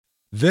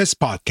This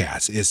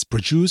podcast is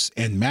produced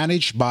and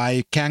managed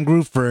by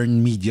Kangaroo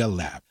Fern Media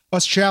Lab,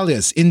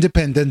 Australia's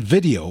independent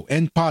video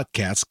and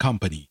podcast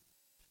company.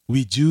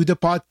 We do the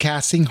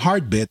podcasting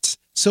hard bits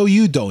so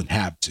you don't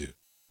have to.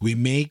 We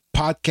make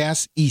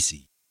podcasts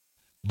easy.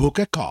 Book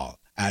a call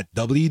at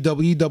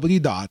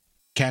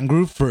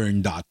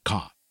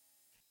www.kangaroofern.com.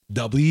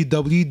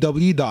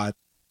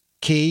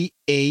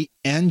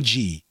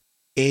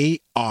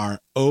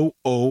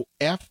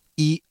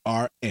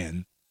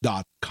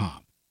 www.kangaroofern.com.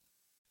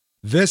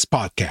 This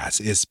podcast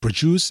is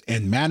produced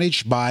and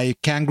managed by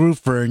Kangaroo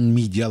Fern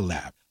Media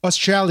Lab,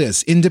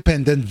 Australia's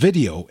independent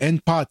video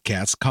and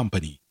podcast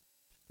company.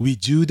 We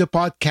do the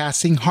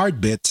podcasting hard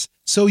bits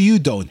so you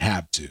don't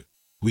have to.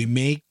 We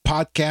make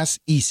podcasts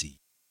easy.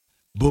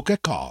 Book a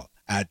call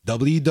at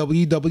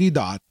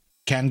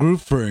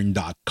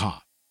www.kangaroofern.com.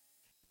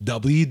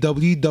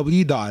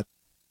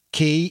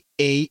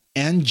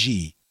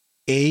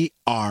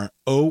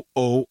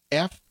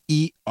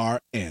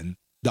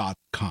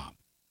 www.kangaroofern.com.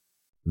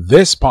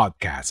 This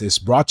podcast is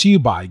brought to you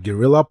by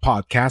Guerrilla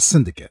Podcast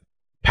Syndicate,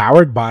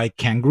 powered by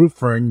Kangaroo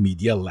Fern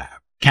Media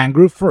Lab.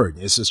 Kangaroo Fern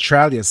is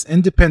Australia's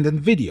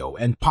independent video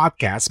and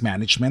podcast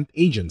management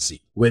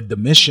agency with the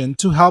mission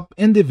to help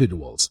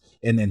individuals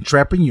and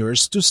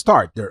entrepreneurs to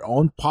start their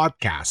own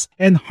podcasts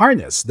and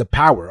harness the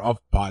power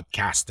of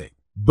podcasting.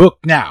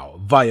 Book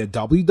now via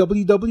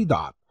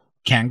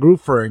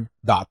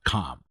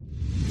www.kangaroofern.com.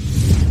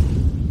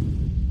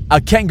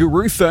 A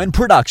Kangaroo Fern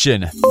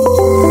production. A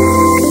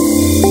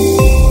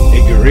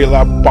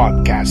Guerrilla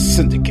Podcast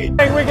Syndicate.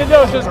 Thing we can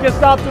do is just get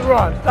stops and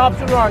run. Stops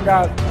and run,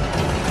 guys.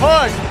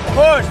 Push,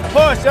 push,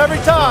 push every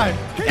time.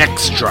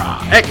 Extra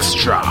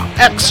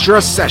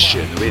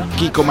session with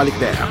Kiko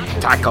Malikdem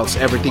tackles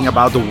everything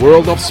about the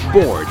world of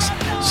sports,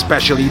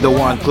 especially the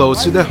one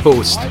close to the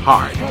host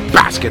heart,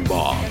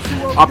 basketball.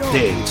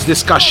 Updates,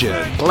 discussion,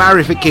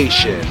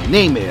 clarification,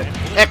 name it.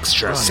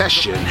 Extra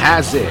session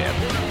has it.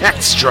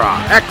 Extra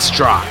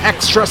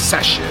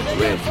session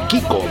with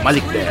Kiko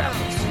Malikdem.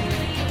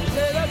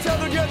 That's how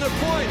they're getting their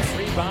points.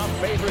 Rebound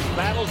favors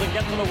battles and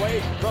gets them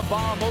away from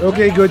bomb.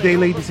 Okay, good day,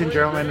 ladies and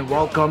gentlemen.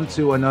 Welcome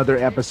to another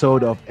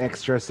episode of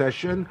Extra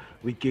Session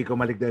with Kiko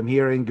Malikdem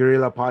here in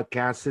Guerrilla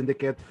Podcast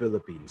Syndicate,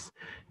 Philippines.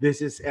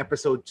 This is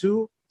episode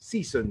 2,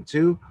 season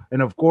 2.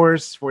 And of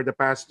course, for the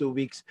past 2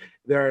 weeks,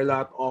 there are a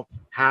lot of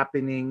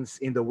happenings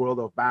in the world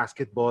of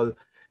basketball.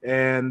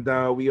 And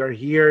we are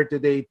here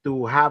today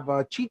to have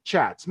a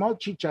small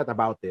chit chat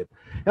about it.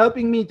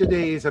 Helping me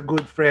today is a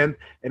good friend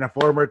and a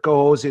former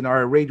co-host in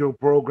our radio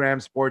program,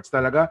 Sports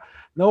Talaga.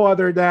 No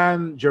other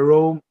than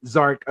Jerome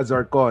Zark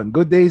Azarcon.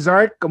 Good day,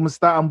 Zark.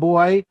 Kamusta ang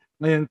buhay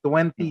ngayong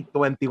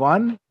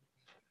 2021?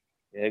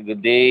 Yeah,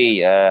 good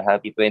day.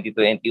 Happy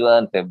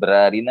 2021.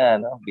 February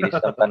na, no? Bilis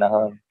ng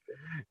panahon.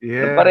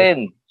 Doon pa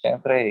rin.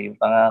 Siyempre, yung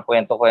mga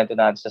kwento-kwento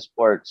natin sa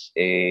sports,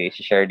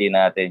 share din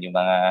natin yung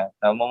mga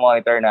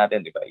na-monitor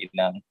natin, di ba? Yun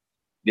ang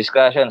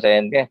discussions.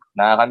 And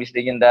nakakamiss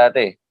din yung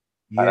dati.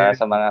 Para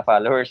sa mga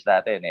followers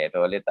natin. Ito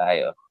ulit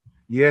tayo.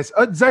 Yes.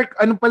 Zark,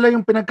 ano pala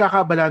yung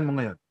pinagkakabalaan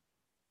mo ngayon?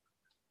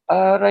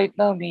 Right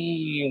now,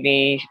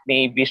 may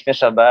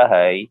business sa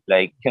bahay.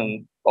 Like,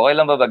 yung, okay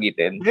lang ba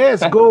bagitin?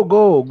 Yes, go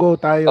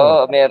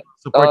tayo.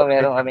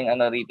 Meron kaming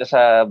rito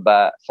sa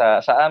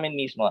amin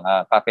mismo,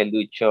 Cafe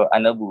Lucho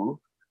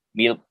Anabu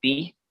milk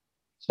tea.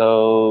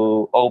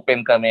 So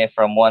open kami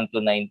from 1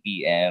 to 9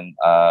 p.m.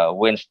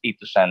 Wednesday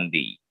to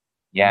Sunday.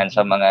 Yan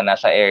sa mga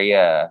nasa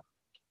area.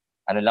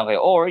 Ano lang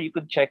kayo, or you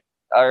could check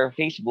our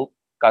Facebook,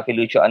 Cafe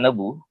Lucho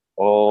Anabu,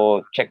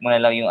 o check mo na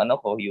lang yung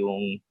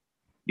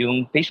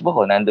yung Facebook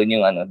ko, nandoon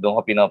yung doon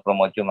ko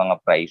pinopromote yung mga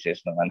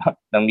prices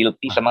ng milk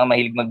tea sa mga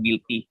mahilig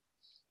mag-milk tea.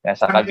 Yan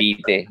sa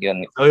Cavite,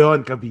 yun. So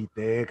yun,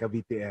 Cavite.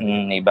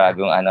 May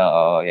bagong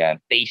yan,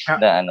 taste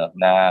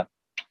na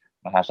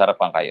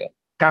masasarapan kayo.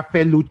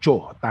 Cafe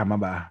Lucho, tama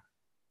ba?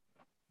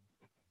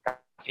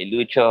 Cafe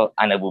Lucho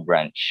Anabu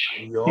branch.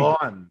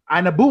 Yun.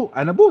 Anabu,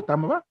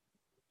 tama ba?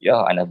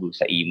 Yo, Anabu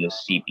sa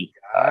Imus City.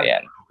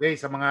 Ayan. Okay,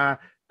 sa mga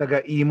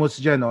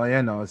taga-Imus dyan,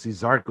 ayan, si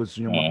Zarkus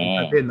yung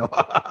mapunta din,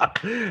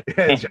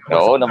 Yes,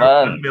 oo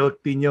naman. Milk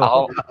tea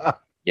nyo.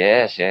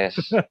 Yes.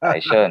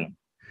 Ayos yun.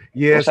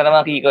 Yes. Kumusta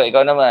naman, Kiko?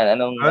 Ikaw naman,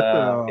 anong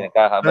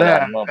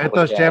pinagkakabalaan mo?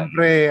 Ito,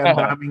 syempre, ang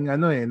daming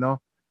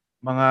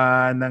mga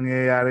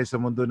nangyayari sa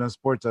mundo ng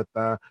sports at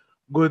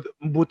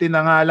buti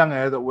na nga lang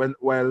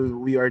while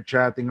we are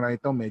chatting right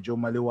now, medyo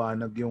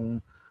maliwanag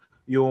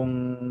yung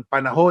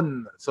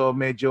panahon. So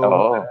medyo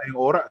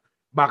yung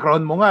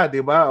background mo nga,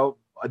 'di ba?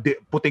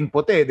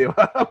 Puting-puti, 'di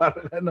ba?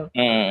 Parang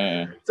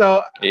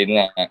So,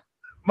 yun nga.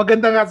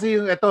 Maganda kasi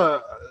yung ito,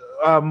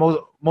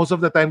 most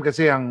of the time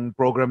kasi ang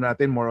program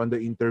natin more on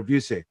the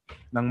interviews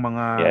ng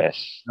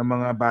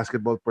mga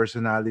basketball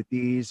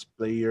personalities,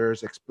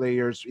 players,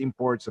 ex-players,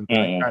 imports,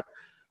 something like that.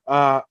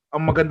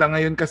 Ang maganda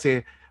ngayon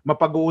kasi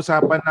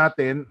mapag-uusapan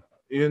natin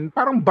yun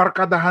parang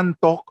barkadahan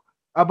talk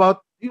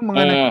about yung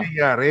mga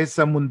nangyayari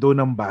sa mundo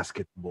ng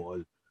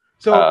basketball.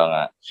 So,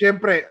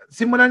 syempre,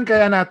 simulan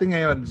kaya natin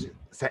ngayon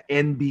sa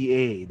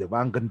NBA, 'di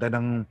ba? Ang ganda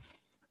ng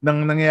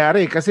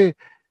nangyayari kasi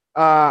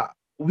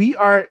we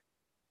are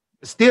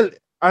still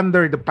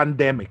under the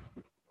pandemic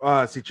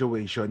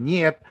situation.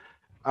 Yet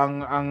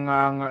ang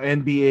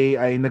NBA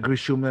ay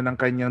nag-resume na ng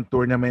kanyang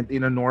tournament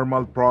in a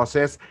normal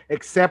process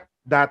except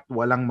that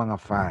walang mga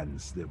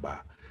fans, 'di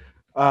ba?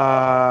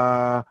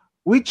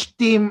 Which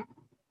team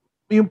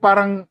yung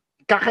parang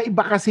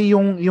kakaiba kasi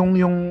yung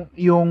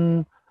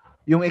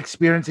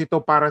experience ito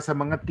para sa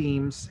mga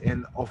teams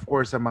and of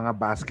course sa mga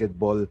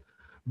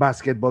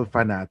basketball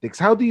fanatics.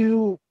 How do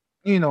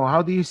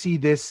you see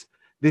this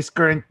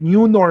current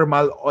new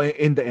normal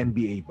in the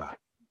NBA ba?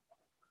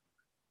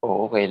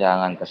 Oo,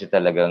 kailangan kasi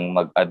talagang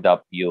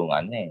mag-adapt yung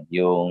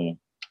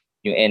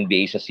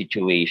NBA sa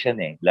situation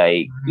eh.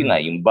 Like, yun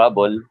nga, yung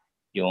bubble,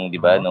 yung, di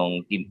ba,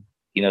 nung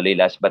tinuloy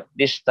last. But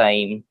this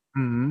time,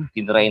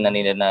 tinry na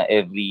nila na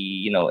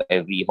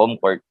every home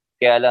court.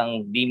 Kaya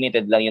lang,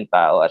 limited lang yung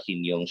tao, as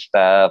in yung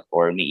staff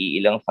or may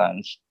ilang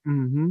fans.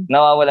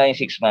 Nawawala yung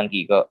 6-man,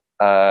 Kiko.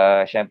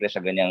 Syempre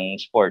sa ganyang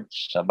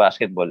sports, sa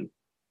basketball,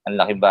 ang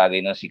laking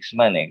bagay ng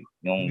 6-man eh.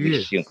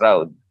 Which is yung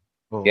crowd.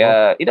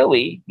 Kaya, in a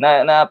way,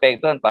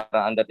 na-apektuhan,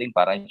 parang ang dating,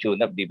 parang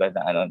tune-up, di ba,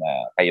 na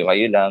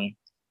kayo-kayo lang.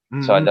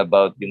 So, all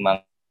about yung mga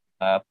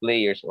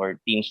players or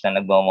teams na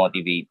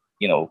nagmo-motivate,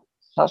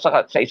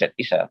 sa isa't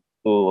isa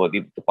to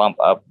pump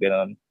up,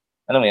 gano'n.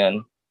 Ano mo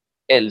yun?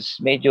 Else,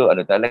 medyo,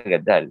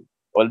 talaga, dal.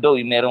 Although,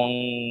 merong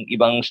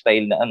ibang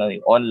style na,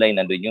 yung online,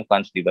 nandun yung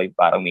fans, di ba,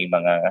 parang may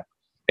mga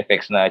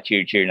effects na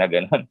cheer-cheer na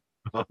gano'n.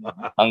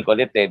 Ang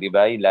kulit di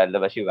ba?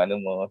 Ilalabas yung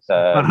mo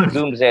sa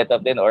Zoom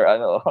setup din or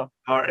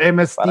or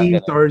MS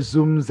Teams or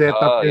Zoom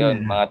setup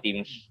din. Mga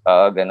Teams,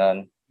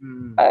 ganon.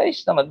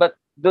 Ayos naman, but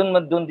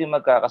doon din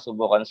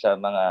magkakasubukan sa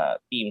mga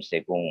teams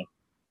kung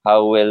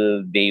how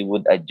well they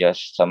would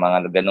adjust sa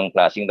mga ganong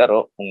klaseng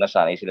laro kung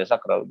nasanay sila sa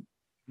crowd.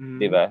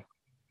 Di ba?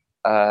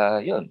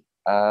 Yun.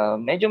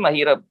 Medyo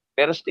mahirap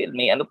pero still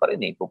may pa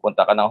rin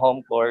pupunta ka ng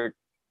home court,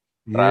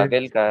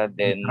 travel ka,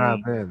 then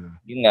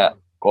yun nga,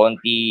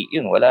 konti,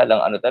 yun, wala lang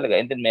talaga.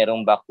 And then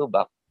merong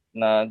back-to-back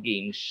na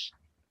games.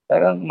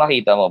 Talagang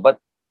makita mo. But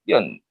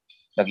yun,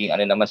 naging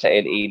naman sa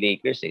LA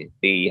Lakers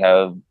They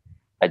have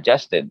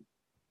adjusted.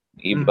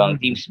 Ibang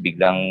teams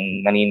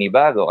biglang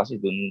naninibago kasi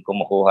dun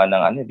kumukuha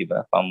ng di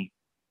ba,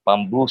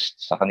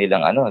 pam-boost sa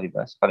kanilang di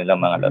ba, sa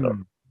kanilang mga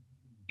laro.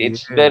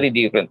 It's very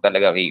different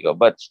talaga, Rico.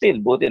 But still,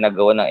 buti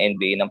nagawa ng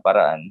NBA ng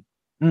paraan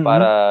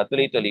para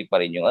tuloy-tuloy pa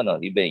rin yung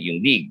iba,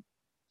 yung league.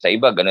 Sa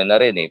iba, gano'n na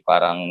rin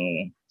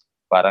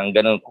parang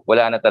ganun,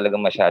 wala na talaga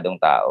masyadong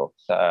tao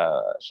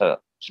sa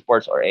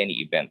sports or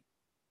any event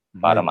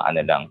para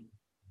lang.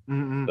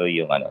 So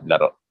yung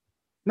laro.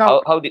 Now,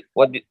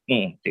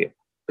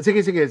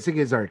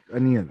 Sige, Zark.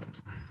 Ano yun?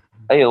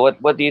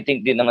 What do you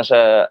think din naman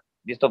sa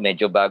dito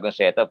medyo bagong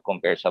setup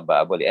compare sa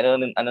bubble? Ano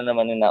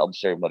naman yung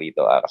na-observe mo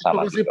rito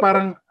kasama kasi dito?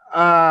 Parang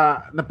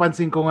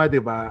napansin ko nga,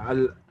 'di ba?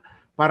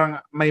 Parang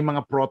may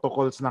mga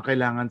protocols na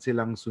kailangan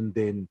silang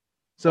sundin.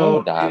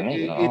 So,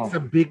 it's a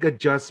big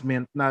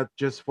adjustment, not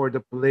just for the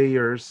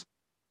players,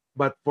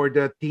 but for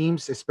the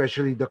teams,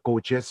 especially the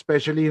coaches,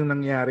 especially yung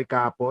nangyari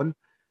kahapon.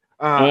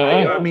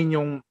 I mean,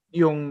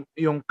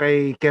 yung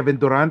kay Kevin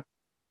Durant,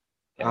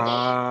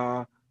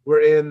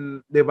 wherein,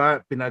 di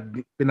ba,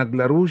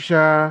 pinaglaro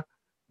siya,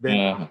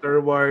 then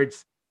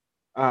afterwards,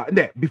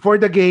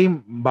 before the game,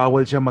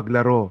 bawal siya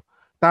maglaro.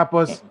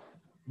 Tapos,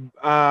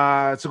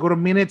 siguro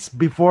minutes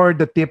before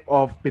the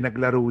tip-off,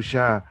 pinaglaro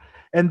siya.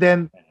 And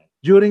then,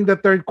 during the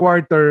third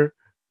quarter,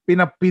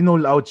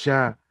 pinull out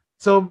siya.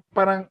 So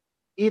parang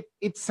it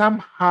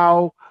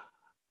somehow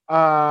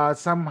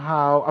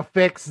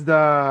affects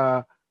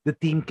the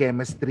team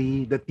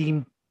chemistry, the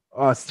team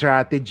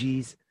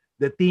strategies,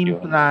 the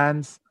team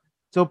plans.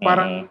 So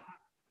parang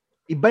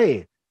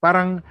iba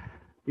Parang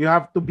you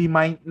have to be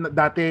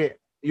dati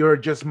you're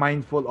just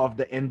mindful of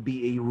the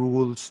NBA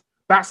rules,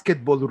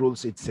 basketball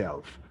rules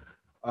itself.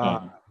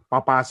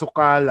 Papasok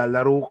ka,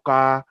 lalaro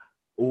ka,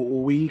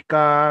 uuwi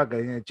ka,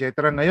 ganyan,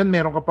 etc. Ngayon,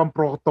 meron ka pang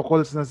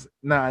protocols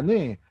na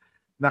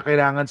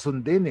kailangan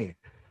sundin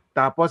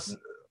Tapos,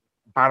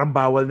 parang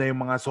bawal na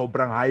yung mga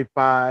sobrang high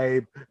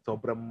five,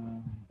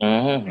 sobrang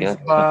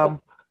fist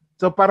bump.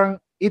 So, parang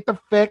it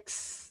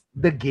affects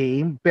the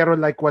game. Pero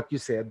like what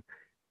you said,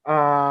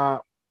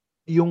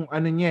 yung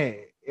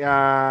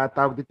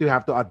tawag dito, you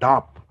have to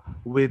adopt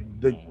with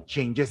the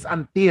changes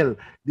until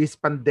this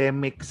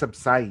pandemic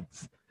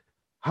subsides.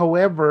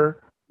 However,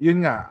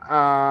 yun nga,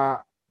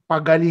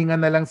 pagalingan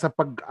na lang sa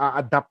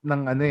pag-adapt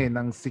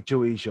ng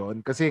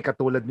situation kasi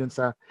katulad yun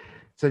sa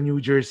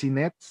New Jersey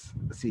Nets,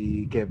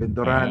 si Kevin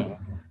Durant,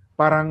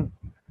 parang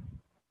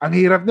ang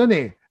hirap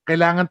nun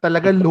kailangan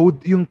talaga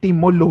yung team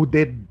mo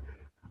loaded.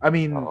 I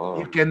mean,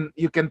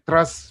 you can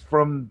trust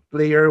from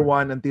player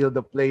 1 until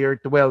the player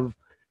 12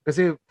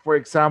 kasi for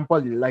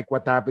example, like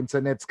what happened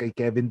sa Nets kay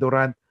Kevin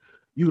Durant,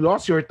 you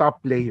lost your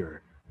top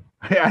player.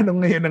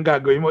 Anong ngayon ang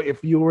gagawin mo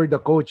if you were the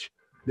coach?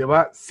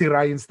 Diba?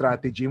 Sira yung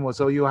strategy mo.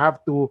 So you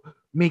have to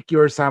make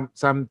your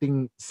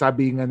something,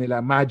 sabi nga nila,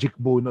 magic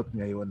bunot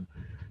ngayon.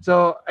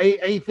 So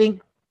I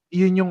think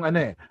yun yung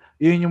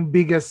yun yung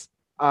biggest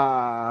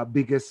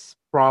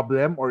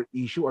problem or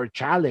issue or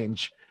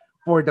challenge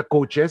for the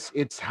coaches,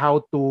 it's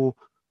how to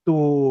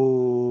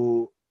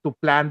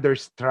plan their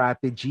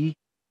strategy.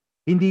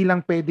 Hindi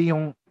lang pwede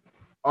yung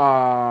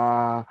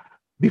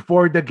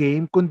before the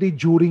game, kundi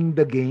during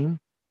the game.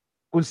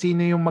 Kung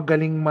sino yung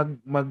magaling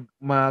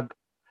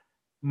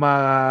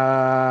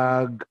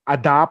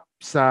mag-adapt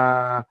sa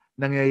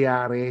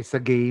nangyayari sa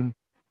game,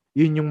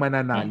 yun yung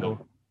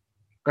mananalo.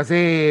 Kasi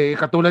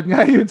katulad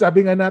nga yun,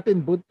 sabi nga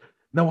natin,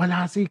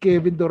 nawala si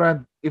Kevin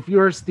Durant. If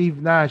you're Steve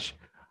Nash,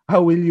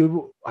 how will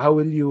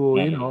you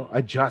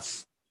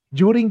adjust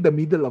during the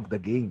middle of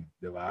the game,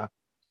 di ba?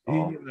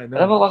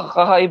 Alam mo,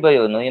 kakaiba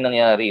yun, no? Yung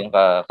nangyari yung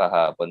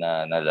kahapon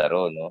na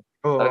laro, no?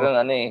 Talagang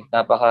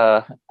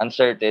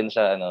napaka-uncertain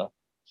sa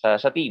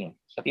team.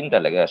 Sa team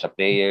talaga, sa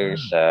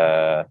players,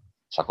 sa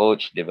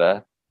coach, di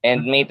ba?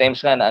 And may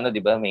times nga na di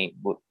ba,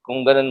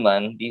 kung ganun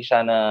man, di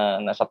sana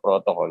nasa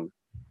protocol.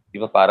 Di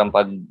ba, parang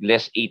pag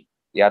less 8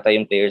 yata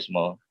yung players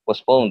mo,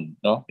 postponed,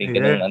 no? May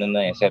ganun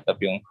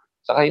setup yung,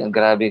 saka yung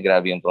grabe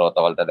yung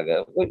protocol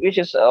talaga. Which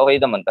is okay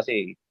naman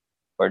kasi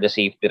for the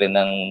safety rin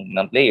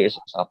ng players,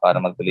 saka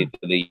para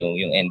magtuloy-tuloy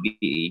yung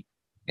NBA.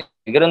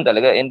 Ganoon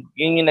talaga. And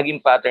yun yung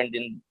naging pattern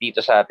din dito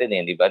sa atin,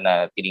 di ba,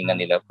 na tinignan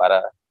nila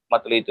para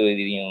matuloy-tuloy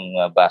din yung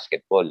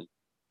basketball.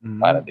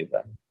 Para, di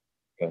ba?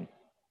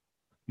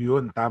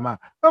 Yun, tama.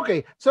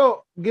 Okay,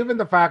 so given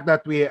the fact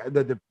that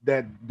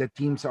the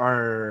teams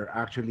are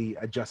actually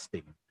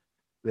adjusting,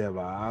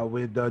 diba,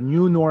 with the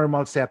new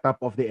normal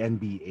setup of the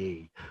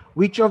NBA,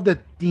 which of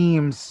the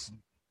teams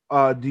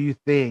do you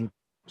think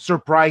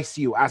surprise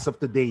you as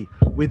of today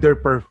with their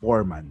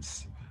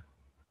performance?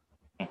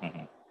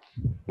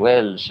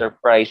 Well,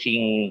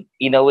 surprising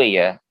in a way,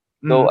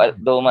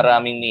 though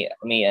maraming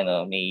may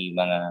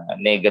mga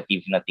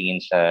negative na tingin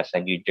sa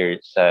New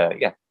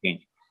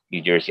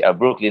Jersey,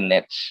 Brooklyn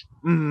Nets.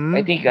 I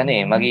think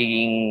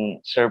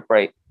magiging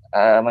surprise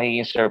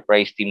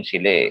team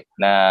sila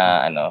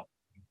na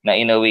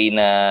in a way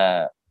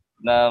na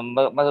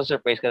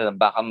masasurprise ka na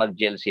baka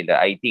mag-gel sila.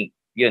 I think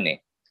yun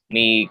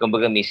may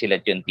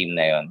silat yung team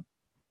na yun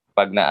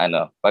pag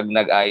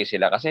nag-ayos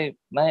sila kasi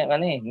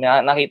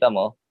nakita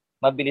mo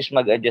mabilis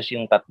mag-adjust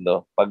yung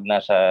tatlo pag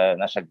nasa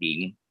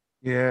game.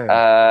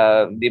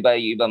 Yeah. Di ba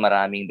yung iba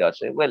maraming doubts.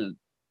 Well,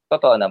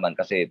 totoo naman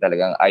kasi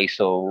talagang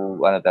ISO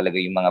talaga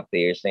yung mga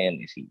players na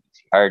yun, si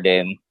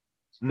Harden,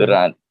 si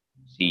Durant,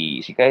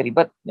 si Kyrie,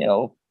 but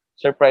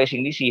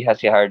surprisingly si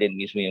Harden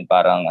mismo yung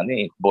parang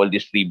ball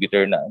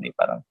distributor na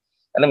parang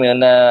alam mo yun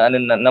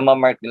na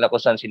ma-mark nila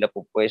kung saan sila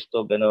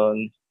pupwesto,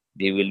 ganun,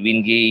 they will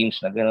win games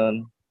na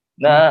ganun,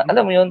 na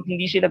alam mo yun,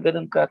 hindi sila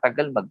ganun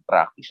katagal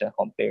mag-practice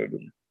compared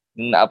dun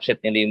na-upset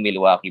nila yung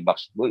Milwaukee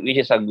Bucks, which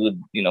is a good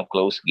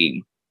close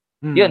game.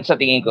 Yun, sa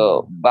tingin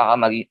ko, baka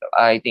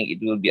I think it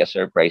will be a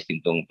surprise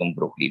din tong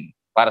Brooklyn.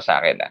 Para sa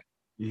akin,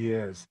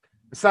 Yes.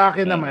 Sa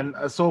akin naman,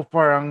 so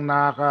far ang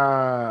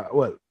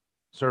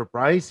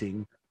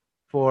surprising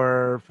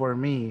for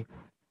me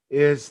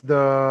is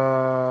the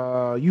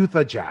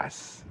Utah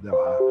Jazz.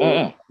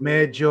 Diba?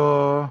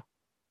 Medyo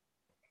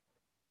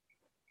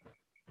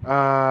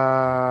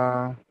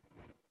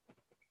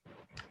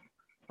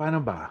paano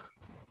ba?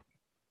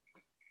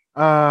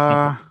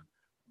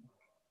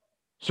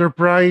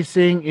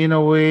 Surprising in a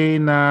way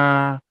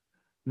na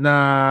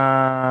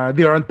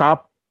they're on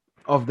top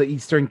of the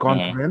Eastern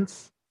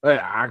Conference.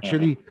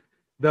 Actually,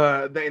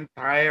 the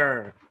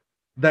entire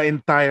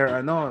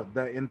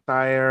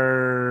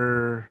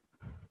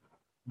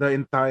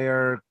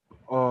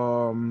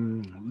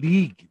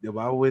league,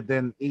 diba? With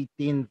an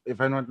 18, if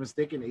I'm not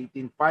mistaken,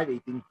 18-5,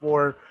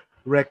 18-4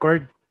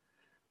 record.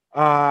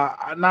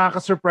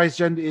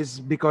 Nakaka-surprise dyan is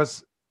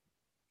because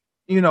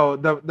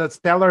the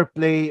stellar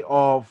play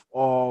of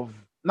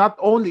not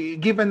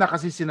only given na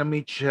kasi sina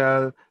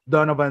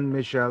Donovan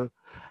Mitchell,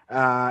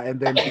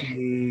 and then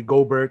si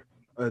Gobert,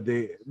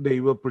 they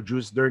will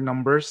produce their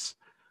numbers.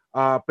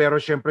 Pero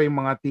syempre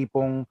yung mga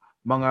tipong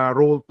mga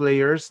role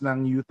players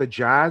ng Utah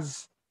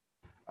Jazz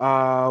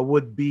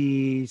would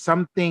be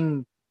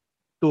something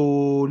to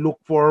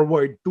look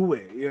forward to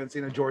Yun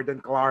sina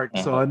Jordan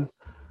Clarkson.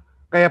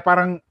 Kaya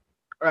parang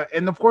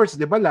and of course,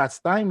 'di ba,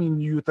 last time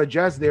in Utah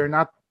Jazz, they're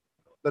not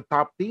the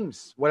top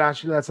teams. Wala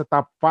sila sa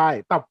top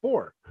 5, top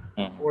 4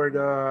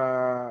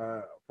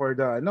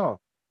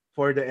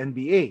 for the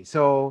NBA.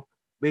 So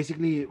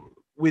basically,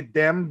 with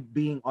them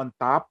being on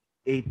top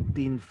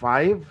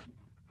 18-5,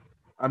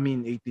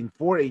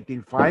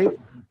 18-4, 18-5,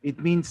 it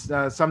means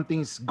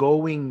something's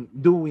going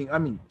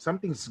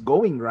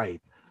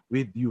right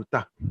with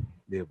Utah,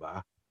 'di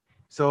ba?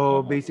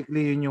 So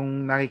basically yun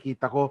yung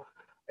nakikita ko.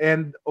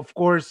 And of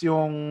course,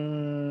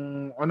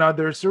 yung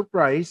another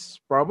surprise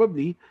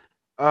probably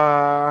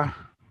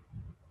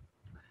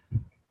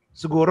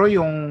siguro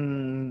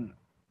yung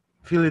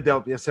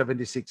Philadelphia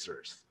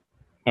 76ers.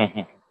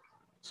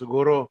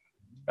 Siguro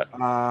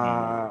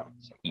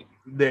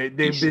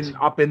they've been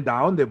up and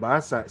down, 'di ba?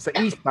 Sa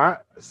East,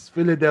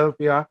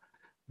 Philadelphia,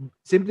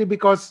 simply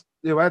because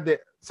 'di ba,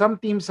 some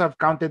teams have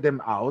counted them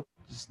out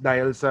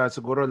dahil sa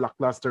siguro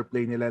lackluster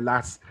play nila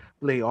last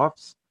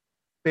playoffs.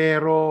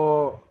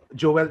 Pero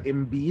Joel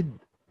Embiid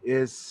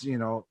is,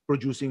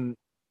 producing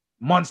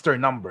monster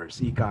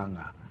numbers, ika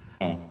nga.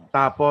 Mm.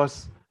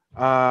 Tapos,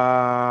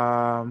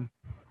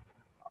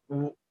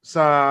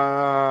 sa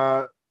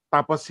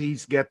tapos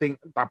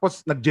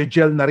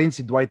nagje-gel na rin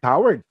si Dwight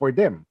Howard for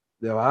them,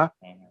 di ba?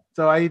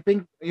 So I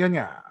think yun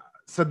nga,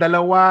 sa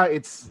dalawa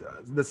it's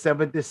the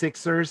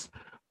 76ers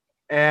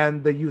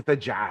and the Utah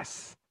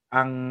Jazz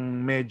ang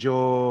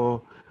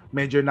medyo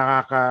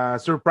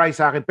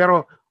nakaka-surprise sa akin,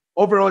 pero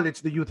overall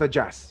it's the Utah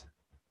Jazz.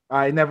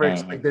 I never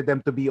expected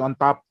them to be on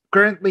top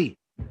currently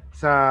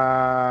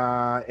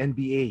sa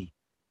NBA.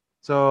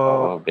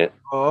 So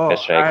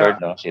best record,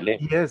 no? Sila.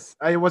 Yes,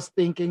 I was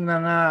thinking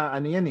na nga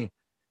ano yan eh.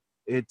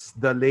 It's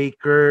the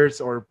Lakers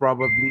or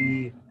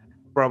probably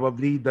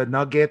the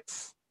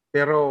Nuggets.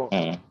 Pero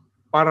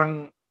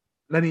parang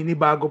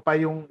naninibago pa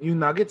yung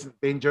Nuggets.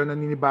 Medyo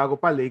naninibago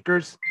pa.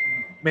 Lakers,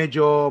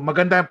 medyo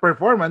maganda yung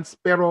performance.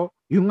 Pero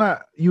yung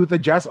nga,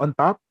 Utah Jazz on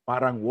top,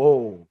 parang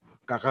wow,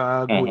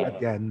 kakagulat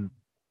yan.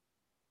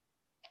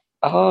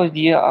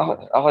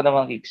 Ako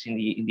naman, Kicks,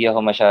 hindi ako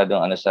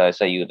masyadong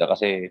sa Utah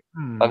kasi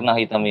pag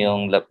nakita mo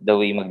yung the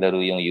way maglaro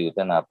yung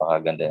Utah,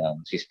 napakaganda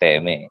ng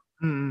sistema eh.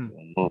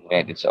 Yung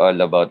movement, it's all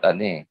about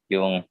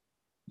yung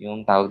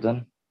tawag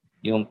doon,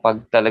 yung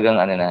pag talagang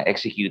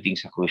executing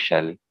sa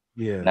crucial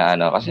na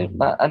kasi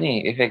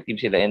effective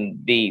sila and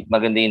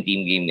maganda yung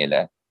team game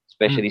nila,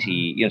 especially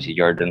si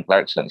Jordan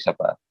Clarkson, isa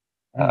pa.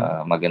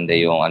 Maganda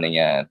yung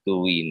niya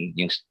to win,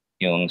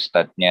 yung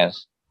stat niya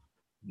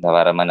na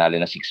para manalo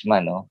na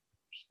 6-man, no?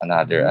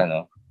 Another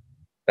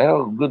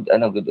pero good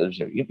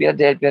observe. Yung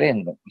Philadelphia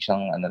rin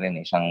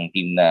isang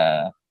team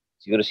na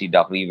siguro si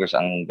Doc Rivers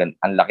ang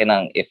laki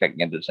ng effect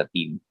niya doon sa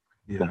team.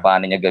 Kung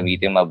paano niya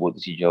gamitin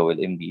mabuti si Joel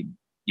Embiid,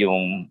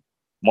 yung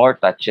more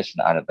touches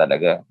na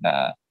talaga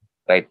na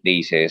right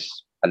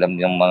places, alam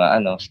niyang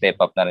mga step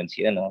up na rin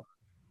si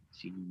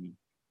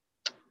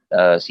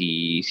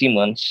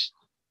Simmons.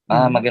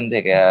 Maganda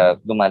kaya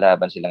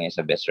lumalaban sila ngayon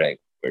sa best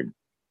record.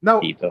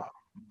 Now, dito.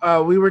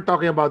 We were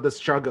talking about the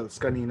struggles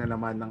kanina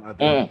naman ng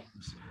other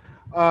teams.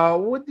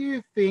 What do you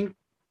think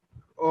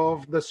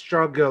of the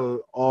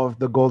struggle of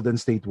the Golden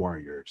State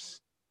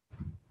Warriors?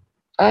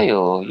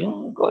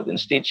 Yung Golden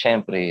State,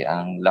 syempre,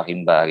 ang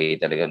laking bagay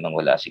talaga nung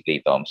wala si Klay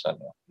Thompson.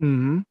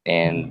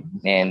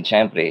 And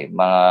syempre,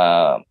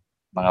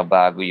 mga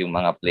bago yung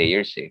mga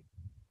players eh.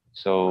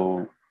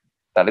 So,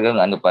 talagang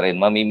pa rin,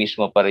 mamimiss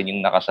mo pa rin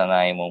yung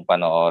nakasanayan mong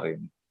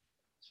panoorin.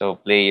 So,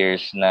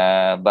 players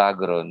na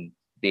bago ron,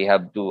 they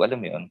have to,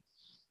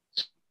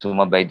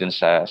 sumabay dun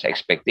sa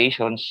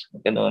expectations,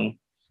 ganun.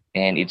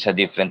 And it's a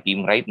different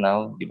team right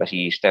now. Di ba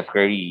si Steph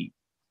Curry,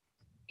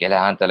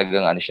 kailangan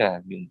talagang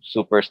siya, yung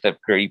super Steph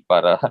Curry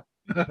para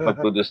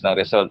mag-produce ng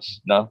results,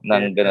 no?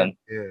 Nang ganun.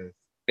 Yes.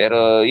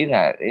 Pero yun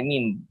nga,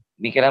 hindi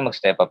kailangan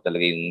mag-step up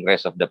talaga yung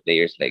rest of the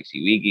players like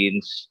si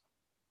Wiggins,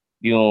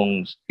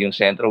 yung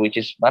centro,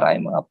 which is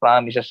maraming mga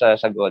promises sa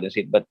Golden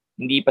State, but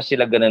hindi pa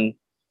sila ganun.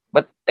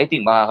 But I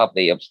think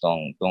makaka-playoffs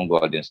tong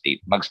Golden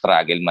State.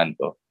 Mag-struggle man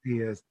to.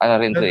 Yes.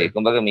 Rin to eh.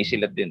 Kumbaga may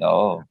silat din.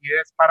 Oo.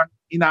 Yes, parang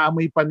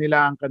inaamoy pa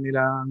nila ang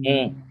kanilang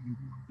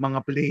mga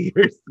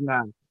players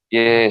nga.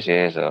 Yes.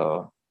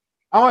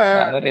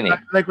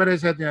 Like what I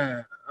said,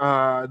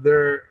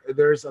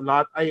 there's a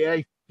lot.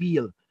 I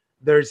feel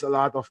there's a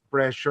lot of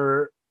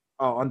pressure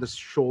on the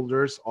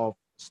shoulders of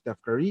Steph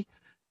Curry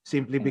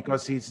simply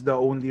because he's the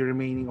only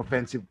remaining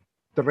offensive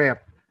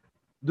threat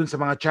dun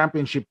sa mga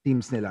championship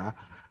teams nila.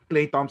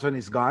 Klay Thompson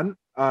is gone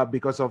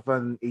because of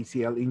an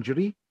ACL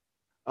injury.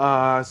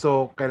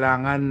 So,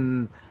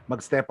 kailangan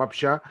mag-step up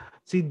siya.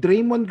 Si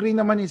Draymond Green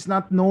naman is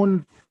not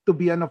known to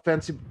be an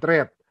offensive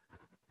threat.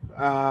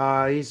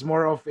 He's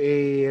more of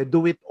a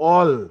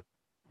do-it-all.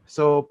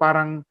 So,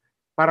 parang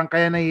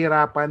kaya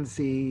nahihirapan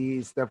si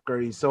Steph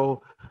Curry.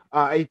 So,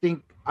 I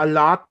think a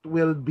lot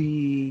will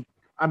be,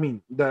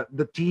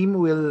 the team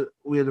will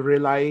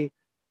rely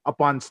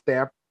upon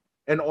Steph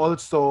and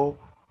also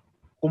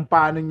kung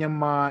paano niya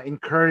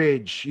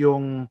ma-encourage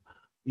yung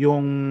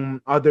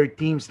other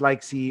teams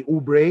like si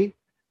Oubre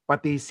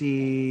pati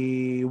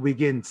si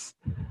Wiggins.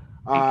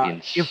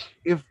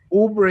 If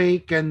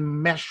Oubre can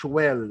mesh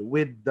well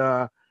with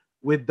the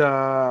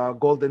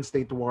Golden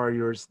State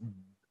Warriors,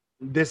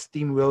 this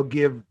team will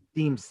give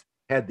teams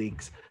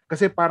headaches.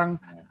 Kasi parang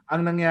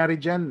ang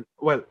nangyari diyan,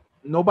 well,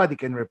 nobody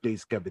can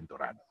replace Kevin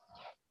Durant.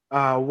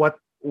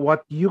 What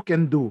you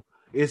can do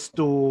is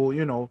to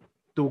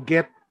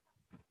get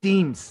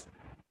teams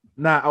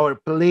or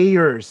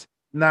players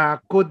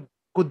na could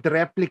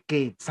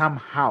replicate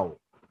somehow,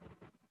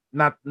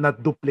 not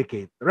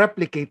duplicate,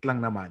 replicate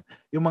lang naman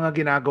yung mga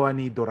ginagawa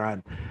ni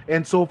Durant.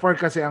 And so far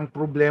kasi ang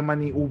problema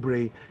ni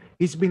Oubre,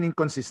 he's been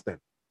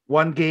inconsistent.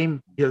 One game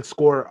he'll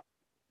score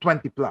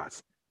 20 plus,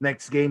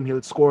 next game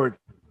he'll score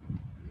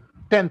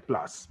 10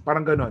 plus,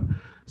 parang ganun.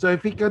 So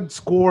if he could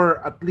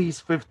score at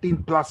least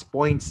 15 plus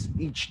points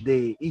each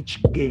day, each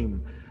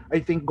game,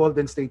 I think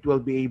Golden State will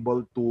be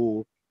able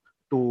to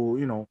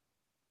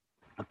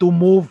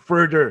move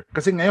further.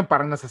 Kasi ngayon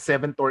parang nasa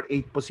 7th or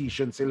 8th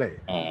position sila eh.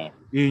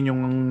 Yun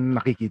yung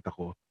nakikita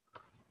ko.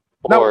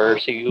 Or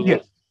siguro,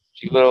 yes.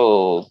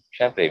 siguro,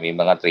 syempre, may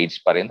mga trades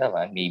pa rin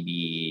naman.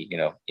 Maybe,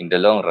 in the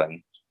long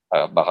run,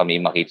 baka may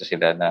makita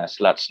sila na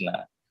slots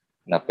na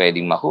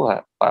pwedeng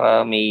makuha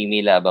para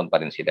may laban pa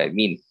rin sila. I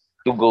mean,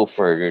 to go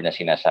further na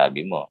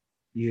sinasabi mo,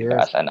 diba,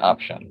 Yes. as an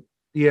option.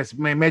 Yes,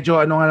 medyo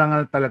ano nga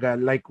lang talaga,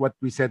 like what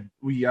we said,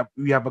 we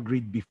have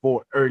agreed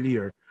before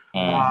earlier.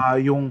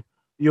 Yung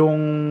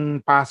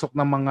pasok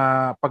ng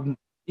mga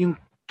yung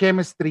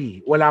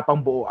chemistry wala pang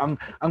buo. Ang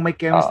may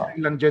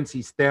chemistry lang diyan si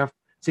Steph,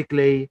 si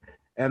Clay,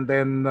 and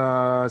then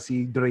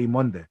si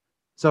Draymond.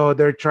 So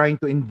they're trying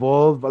to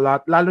involve a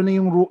lot, lalo na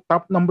yung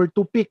top number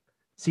 2 pick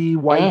si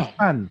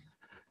Wiseman.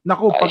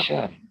 Naku,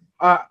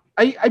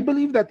 I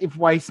believe that if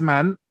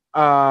Wiseman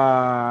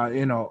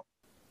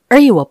Are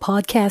you a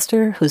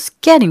podcaster who's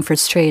getting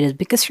frustrated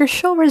because your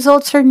show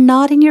results are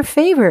not in your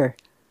favor?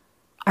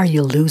 Are you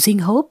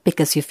losing hope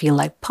because you feel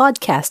like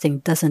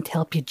podcasting doesn't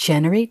help you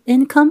generate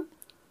income?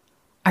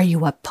 Are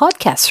you a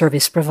podcast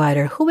service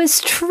provider who is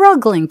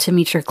struggling to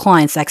meet your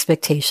clients'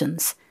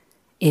 expectations?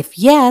 If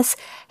yes,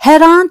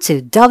 head on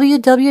to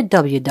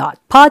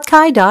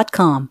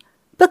www.podkai.com.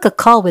 Book a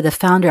call with the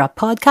founder of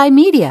Podkai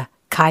Media,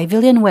 Kai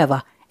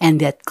Villanueva,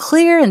 and get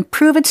clear and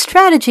proven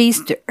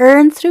strategies to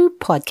earn through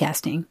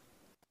podcasting.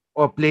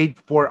 Or played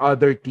for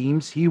other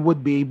teams, he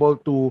would be able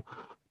to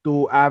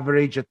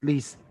average at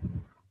least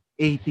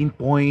 18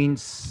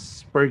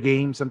 points per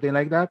game, something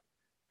like that.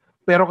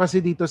 Pero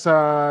kasi dito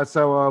sa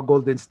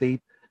Golden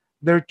State,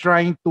 they're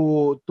trying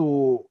to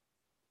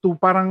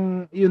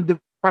parang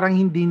parang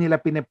hindi nila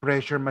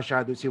pine-pressure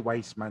masyado si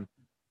Wiseman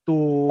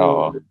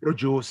to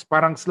produce,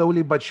 parang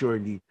slowly but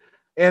surely.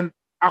 And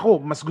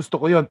ako, mas gusto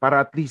ko 'yon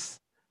para at least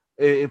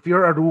if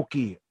you're a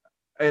rookie,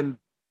 and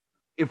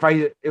if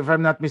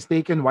I'm not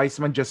mistaken,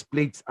 Wiseman just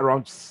played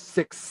around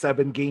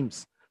 6-7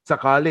 games sa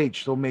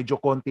college. So medyo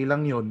konti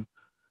lang 'yun.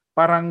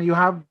 Parang you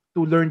have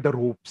to learn the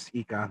ropes,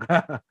 ika.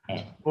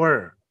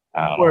 for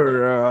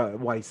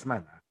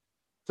Wiseman.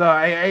 So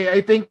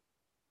I think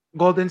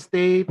Golden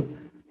State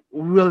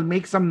will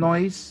make some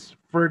noise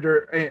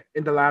further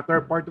in the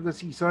latter part of the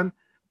season,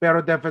 pero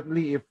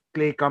definitely if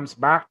Clay comes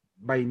back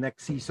by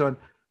next season,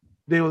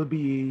 they will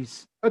be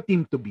a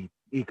team to beat,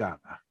 ika.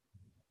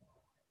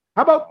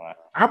 How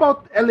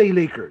about LA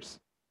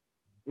Lakers?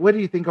 What do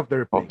you think of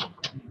their play?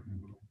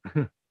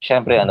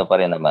 Siyempre, ano pa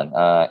rin naman,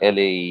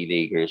 LA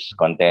Lakers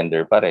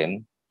contender pa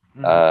rin.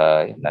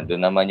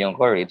 Nandun naman yung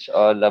core. It's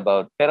all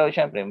about, pero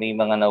siyempre, may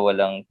mga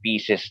nawalang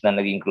pieces na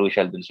naging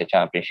crucial dun sa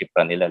championship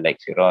run nila, like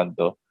si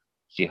Rondo,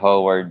 si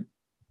Howard.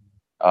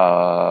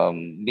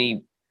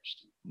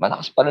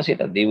 Malakas pa rin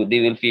sila. They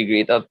will figure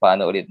it out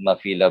paano ulit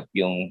ma-fill up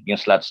yung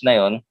slots na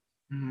yon.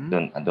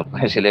 Doon pa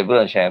rin si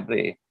LeBron,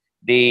 siyempre.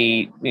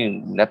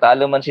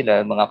 Natalo man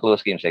sila mga close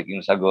games like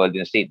yung sa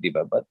Golden State, di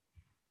ba? But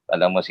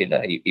alam mo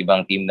sila,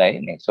 ibang team na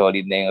yun.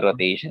 Solid na yung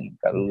rotation.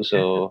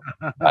 Caruso,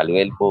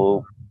 Caldwell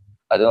Pope,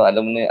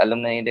 alam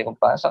na hindi kung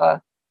paano.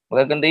 Saka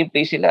magaganda yung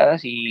play sila,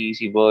 si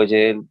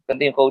Vogel.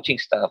 Ganda yung coaching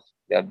staff.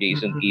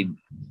 Jason Kidd.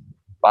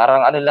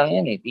 Parang lang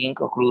yan eh. Tingin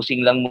ko,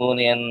 cruising lang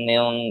muna yan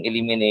yung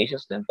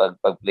eliminations. Then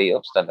pag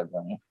playoffs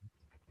talagang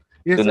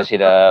doon na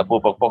sila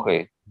pupokpok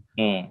eh.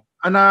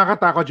 Ang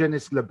nakakatakot dyan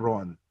is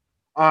LeBron.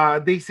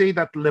 They say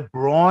that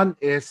LeBron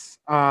is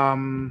how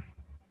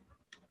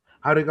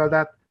do you call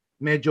that?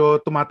 Medyo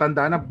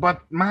tumatanda na,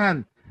 but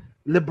man,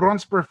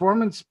 LeBron's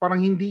performance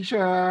parang hindi siya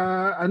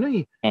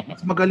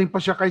mas magaling pa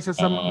siya kaysa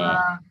sa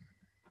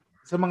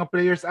mga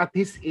players at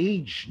his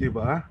age, di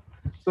ba?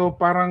 So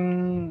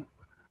parang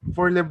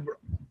for LeBron,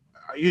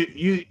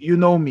 you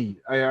know me,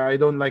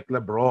 I don't like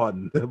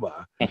LeBron, di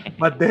ba?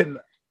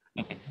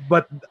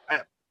 But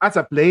as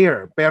a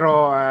player,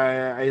 pero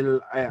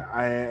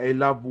I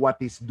love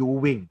what he's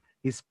doing.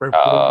 He's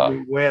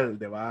performing well,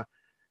 di ba?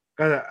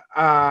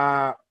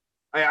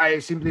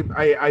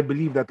 I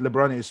believe that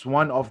LeBron is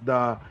one of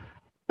the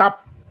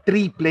top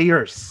 3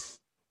 players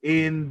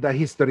in the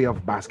history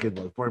of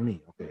basketball for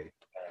me. Okay.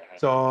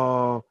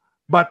 So,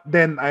 but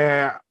then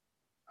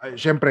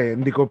syempre,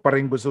 hindi ko pa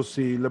rin gusto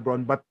si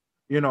LeBron, but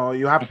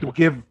you have to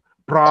give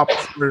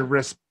props or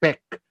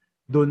respect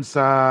dun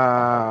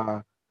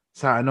sa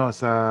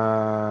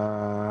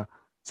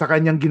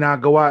kanyang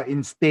ginagawa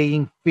in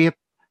staying fit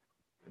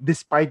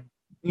despite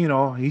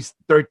he's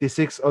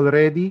 36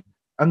 already.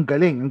 Ang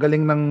galing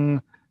ng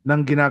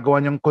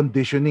ginagawa niyang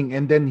conditioning,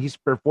 and then he's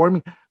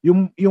performing.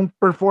 Yung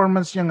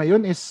performance niya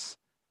ngayon is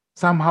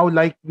somehow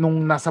like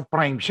nung nasa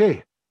prime siya.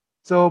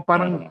 So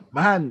parang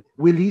man,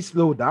 will he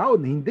slow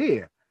down?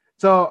 Hindi.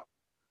 So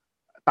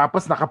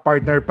tapos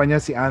naka-partner pa niya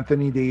si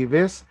Anthony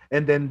Davis,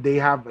 and then they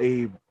have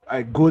a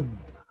good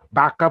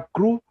backup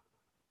crew.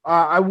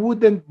 I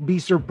wouldn't be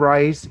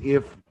surprised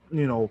if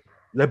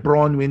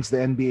LeBron wins the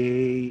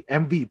NBA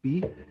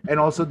MVP and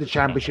also the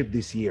championship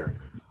this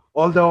year.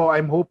 Although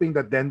I'm hoping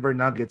that Denver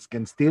Nuggets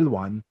can steal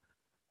one,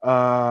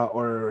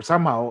 or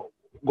somehow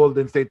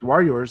Golden State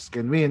Warriors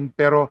can win.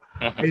 Pero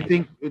I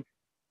think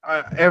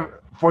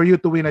for you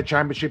to win a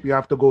championship, you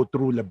have to go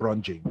through LeBron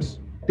James.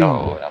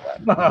 Oo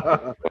naman.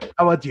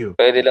 How about you?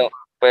 Pwede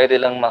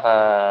lang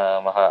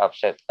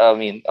maka-upset.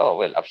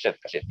 Upset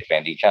kasi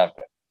defending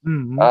champion.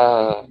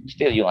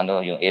 Still yung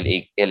yung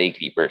LA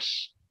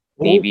Clippers.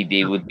 Oh. Maybe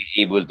they would be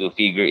able to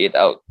figure it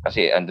out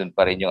kasi andun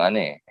pa rin yung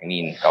I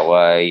mean,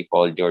 Kawhi,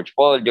 Paul George.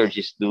 Paul George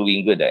is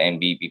doing good,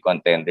 MVP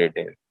contender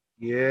din.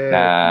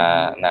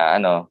 Yeah.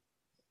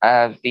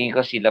 Tingin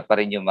ko sila pa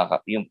rin yung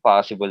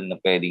possible na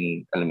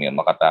pwedeng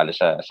makatalo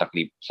sa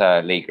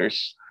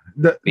Lakers.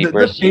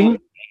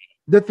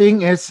 The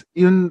thing is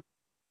yung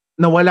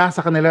nawala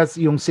sa kanila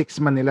yung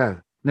 6-man nila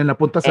na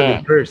napunta sa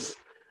Lakers,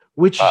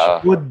 which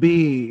would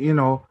be,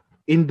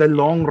 in the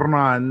long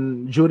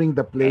run during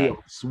the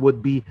playoffs would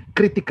be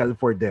critical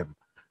for them.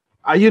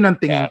 Ayun ang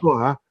tingin ko,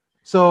 ha.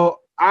 So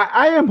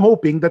I am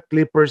hoping that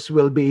Clippers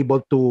will be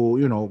able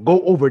to,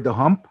 go over the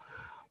hump,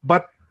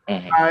 but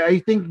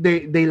I think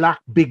they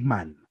lack big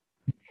man.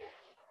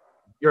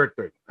 Your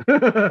turn.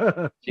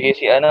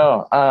 Sige,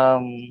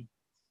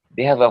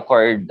 they have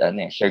acquired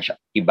Serge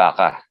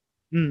Ibaka.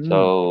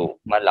 So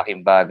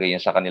malaking bagay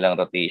yun sa kanilang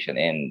rotation,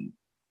 and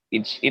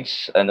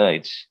it's an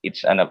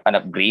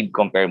upgrade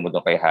compare mo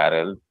doon kay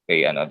Harrell,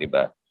 kay di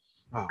ba?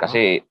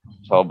 Kasi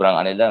sobrang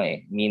lang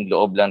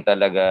loob lang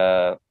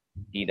talaga,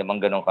 hindi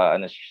naman ganun ka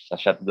sa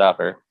shot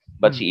blocker,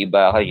 but si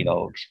Ibaka,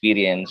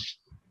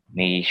 experience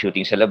ni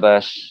shooting sa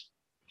labas,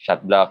 shot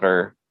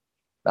blocker,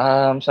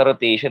 sa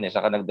rotation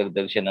saka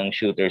nagdagdag siya ng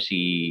shooter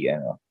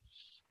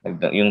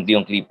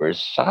yung Clippers.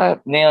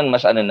 Saka ngayon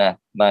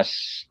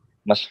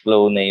mas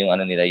flow na yung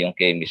nila, yung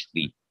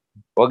chemistry.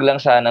 Wag lang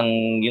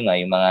sanang yung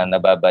mga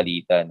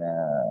nababalita na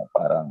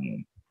parang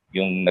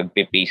yung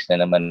nagpe-pace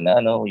na naman na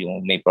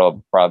yung may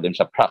problem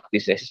sa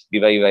practices. Di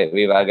ba?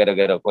 Iba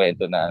agad-agad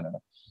kwento na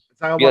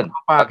Saka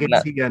magpapakit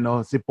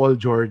si Paul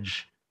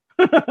George.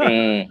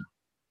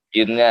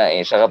 Yun nga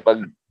Saka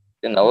pag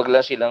wag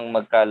lang silang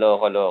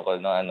magkaloko-loko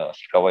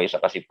si Kawhi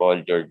saka si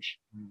Paul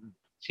George.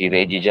 Si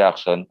Reggie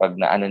Jackson, pag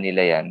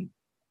nila yan,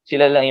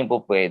 sila lang yung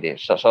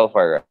pwede. So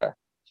far,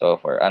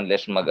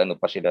 unless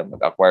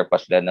mag-acquire pa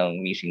sila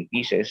ng missing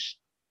pieces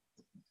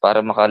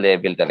para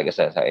maka-level talaga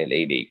sa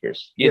LA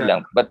Lakers. Yun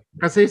lang. But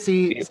kasi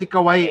si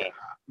Kawhi,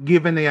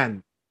 given na yan,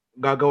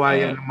 gagawa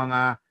yan ng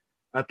mga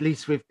at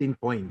least 15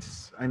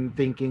 points. I'm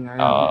thinking,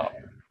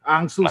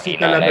 ang susi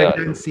talaga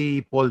dyan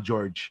si Paul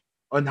George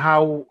on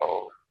how,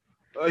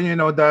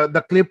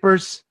 the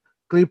Clippers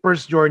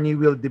journey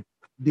will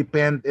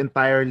depend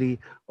entirely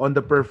on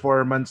the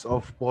performance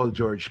of Paul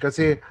George.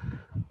 Kasi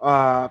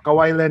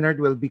Kawhi Leonard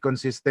will be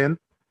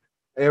consistent.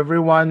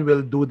 Everyone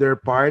will do their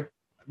part.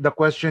 The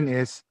question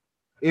is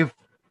if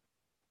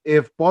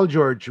Paul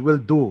George will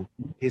do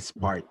his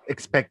part,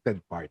 expected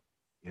part.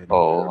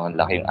 ang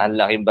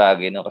laking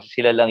bagay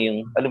kasi sila lang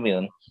yung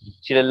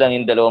sila lang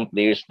yung dalawang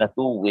players na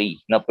two-way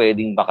na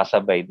pwedeng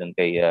makasabay doon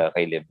kay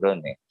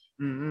LeBron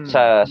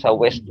Sa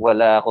West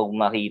wala akong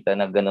makita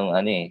na ganung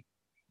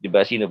 'di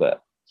ba? Sino ba?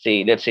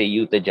 Let's say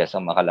Utah Jazz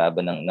ang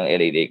makalaban ng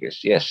LA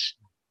Lakers. Yes.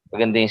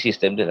 Maganda yung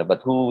system nila,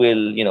 but who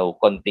will,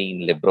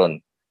 contain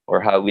LeBron,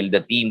 or how will the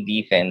team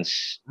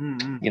defense,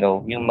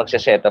 yung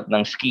magse-set up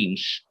ng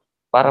schemes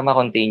para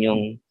ma-contain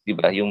yung, 'di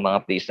ba, yung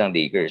mga plays ng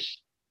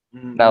Lakers.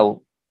 Now,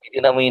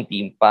 tingnan mo yung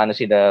team, paano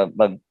sila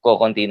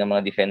magko-contain ng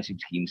mga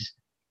defensive schemes.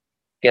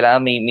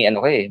 Kailangan may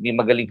may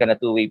magaling ka na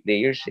two-way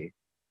players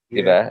 'di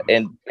ba?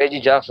 And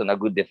Reggie Jackson, a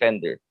good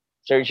defender.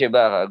 Serge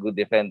Ibaka, a good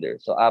defender.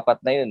 So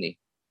apat na yun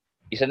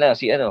Isa na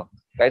si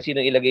kahit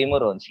sino ilagay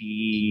mo ron,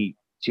 si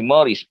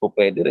Morris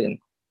pwede rin.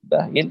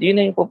 Diba? Yun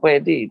na yung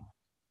pwede.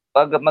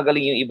 Pag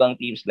magaling yung ibang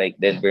teams like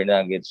Denver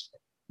Nuggets,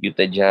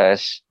 Utah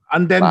Jazz.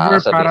 Ang Denver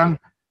parang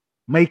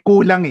may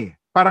kulang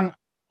Parang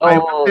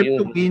I want them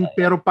to win,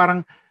 pero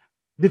parang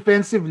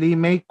defensively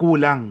may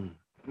kulang.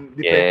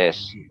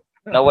 Yes.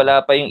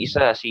 Nawala pa yung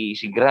isa, si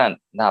Grant.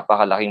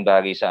 Napakalaking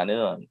bagay sa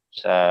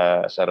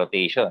sa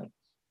rotation.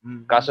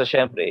 Kaso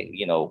syempre,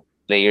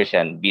 players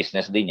yan,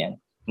 business din yan.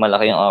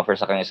 Malaki yung offer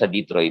sa kanya sa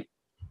Detroit.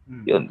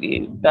 Yun,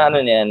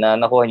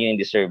 nakuha niya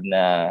yung deserve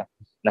na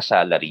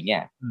salary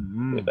niya.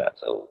 Diba?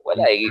 So,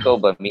 wala. Ikaw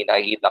ba, may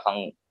nakikita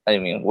kang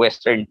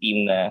Western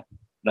team na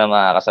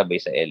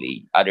makakasabay sa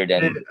LA other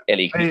than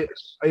LA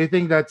Clippers? I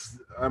think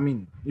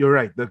you're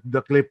right.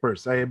 The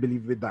Clippers, I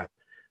believe with that.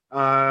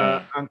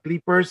 Ang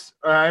Clippers,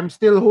 I'm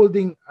still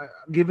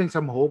giving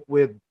some hope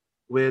with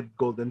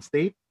Golden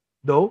State,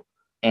 though.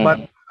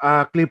 But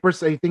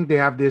Clippers, I think they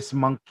have this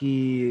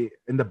monkey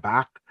in the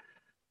back.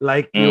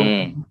 Like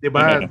yung, di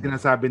ba,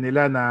 sinasabi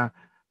nila na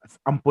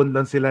ampun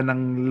lang sila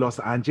ng Los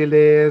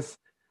Angeles,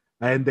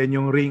 and then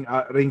yung ring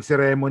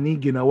ceremony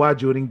ginawa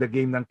during the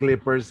game ng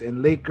Clippers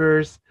and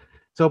Lakers.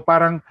 So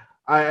parang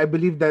I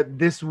believe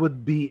that this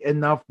would be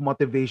enough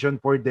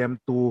motivation for them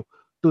to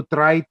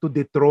try to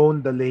dethrone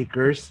the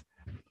Lakers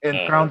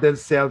and crown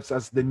themselves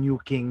as the new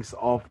kings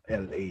of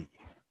LA.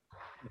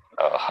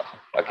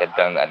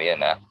 Magandang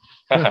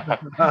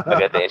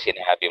maganda yung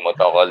sinabi mo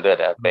tungkol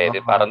doon. Pwede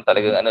parang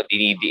talagang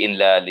dinidiin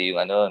lalo yung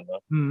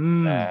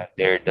na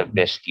they're the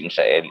best team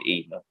sa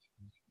LA.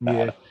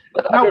 Yeah.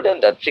 But other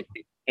than that,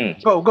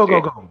 go.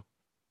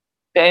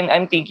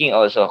 I'm thinking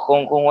also,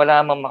 kung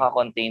wala mang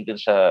makakontain dun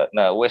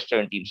na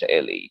Western team sa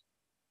LA,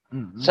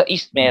 sa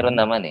East meron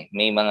naman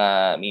may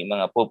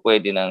mga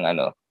pwede ng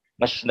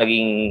mas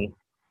naging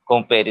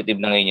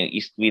competitive na ngayon yung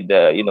East with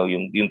the,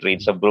 yung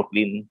trade sa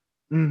Brooklyn.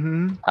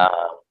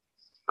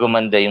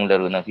 Gumanda yung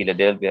laro ng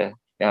Philadelphia.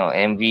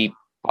 MVP,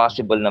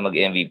 possible na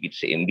mag-MVP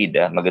si Embiid.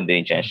 Maganda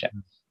yung chance siya.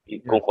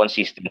 Kung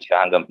consistent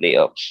siya hanggang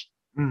playoffs.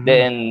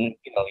 Then,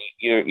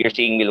 you're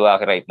seeing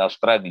Milwaukee right now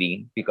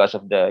struggling because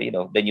of the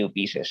new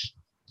pieces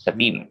sa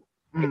team.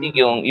 I think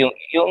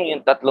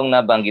yung tatlong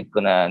nabanggit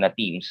ko na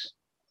teams,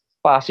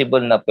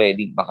 possible na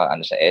pwedeng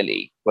makaano sa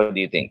LA. What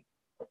do you think?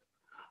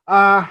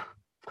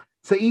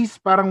 Sa East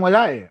parang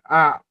wala eh.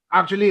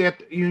 Actually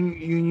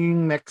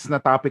yung next na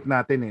topic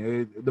natin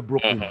the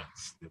Brooklyn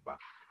Nets, di ba?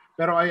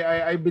 Pero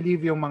I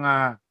believe yung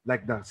mga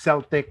like the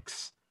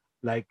Celtics,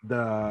 like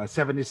the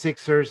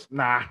 76ers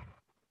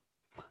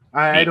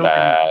I don't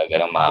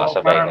ganang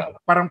makakasabay.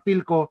 Parang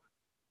feel ko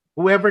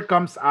whoever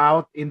comes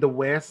out in the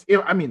West,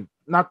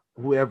 not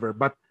whoever,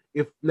 but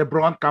if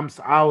LeBron comes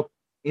out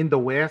in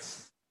the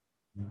West,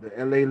 the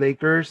LA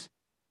Lakers,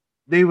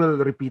 they will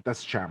repeat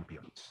as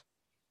champions.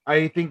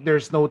 I think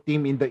there's no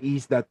team in the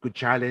East that could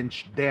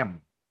challenge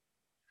them.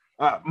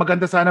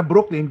 Maganda sana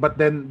Brooklyn, but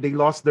then they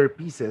lost their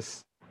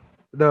pieces.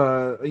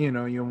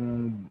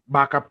 Yung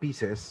backup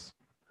pieces.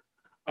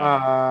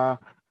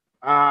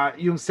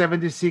 Yung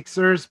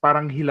 76ers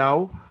parang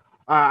hilaw.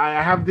 I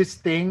have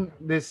this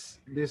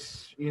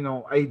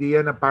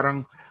idea na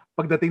parang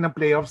pagdating ng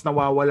playoffs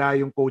nawawala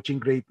yung coaching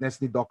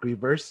greatness ni Doc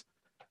Rivers.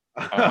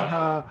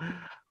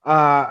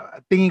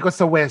 Tingin ko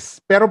sa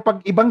West. Pero pag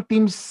ibang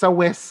teams sa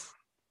West.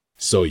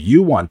 So you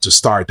want to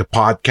start a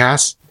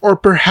podcast, or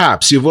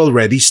perhaps you've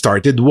already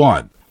started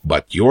one,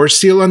 but you're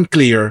still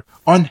unclear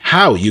on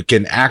how you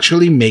can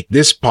actually make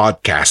this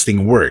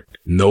podcasting work.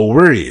 No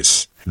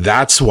worries.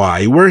 That's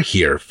why we're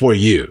here for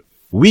you.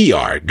 We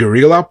are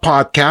Guerrilla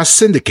Podcast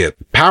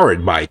Syndicate,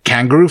 powered by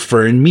Kangaroo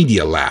Fern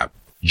Media Lab.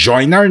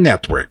 Join our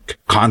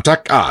network.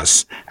 Contact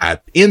us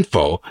at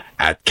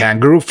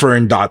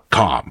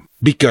info@kangaroofern.com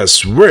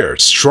because we're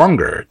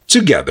stronger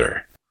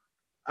together.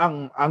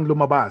 Ang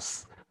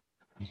lumabas.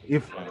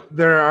 If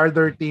there are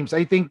other teams,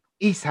 I think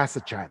East has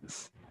a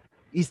chance.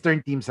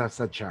 Eastern teams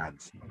has a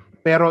chance.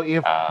 Pero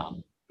if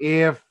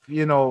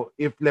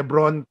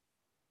LeBron,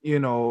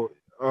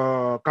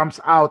 comes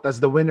out as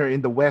the winner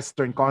in the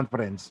Western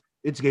Conference,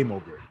 it's game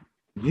over.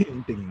 Yun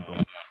yung tingin ko.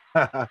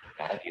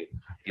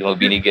 Di mo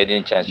binigyan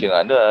yung chance yung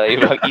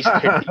ibang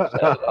Eastern teams.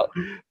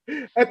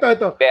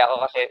 Ito. Kaya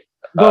ako kasi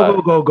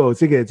Go.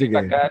 Sige.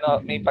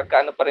 May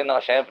pagkano pa rin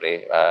ako,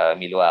 syempre.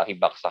 Milwaukee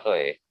Bucks ako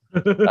eh.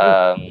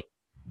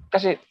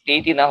 Kasi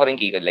titignan ko rin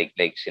Kiko,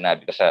 like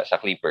sinabi ko sa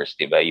Clippers,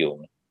 'di ba,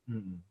 yung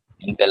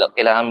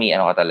kailangan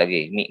ka talaga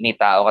eh. May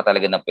tao ka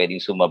talaga na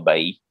pwedeng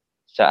sumabay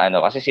sa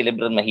kasi si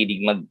LeBron mahilig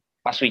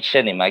pa-switch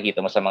siya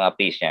makikita mo sa mga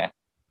plays niya.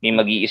 May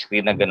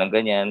magi-screen na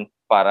ganyan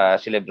para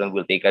si LeBron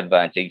will take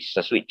advantage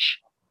sa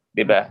switch.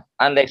 'Di ba?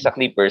 Unlike sa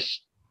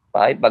Clippers,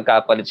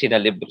 pagkapalit sina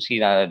LeBron,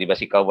 'di ba,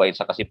 si Kawhi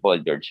at si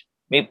Paul George,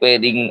 may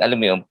pwedeng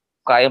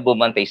kayang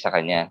bumantay sa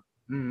kanya.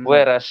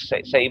 Whereas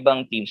sa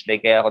ibang teams,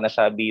 like kaya ako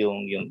nasabi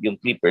yung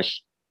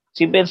Clippers,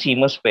 si Ben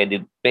Simmons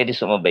pwede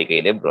sumabay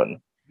kay LeBron.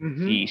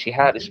 Si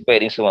Harris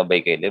pwedeng sumabay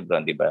kay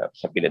LeBron, 'di ba,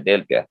 sa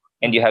Philadelphia.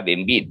 And you have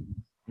Embiid.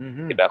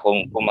 'Di ba?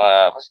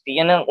 Kasi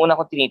yan ang una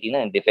ko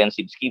tinitingnan,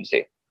 defensive schemes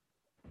eh.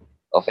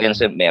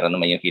 Offensive meron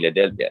naman yung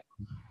Philadelphia.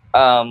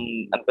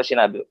 Ano pa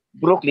sinabi?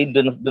 Brooklyn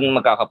doon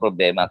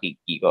magkakaproblema,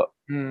 Kiko.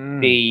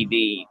 They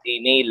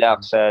may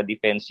lack sa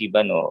defensive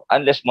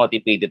unless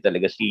motivated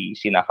talaga si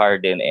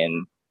Harden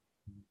and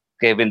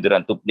Kevin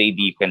Durant to play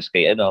defense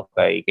kay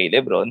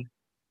LeBron,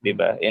 'di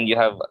ba? And you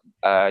have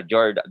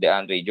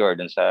DeAndre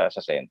Jordan sa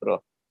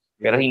sentro.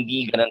 Pero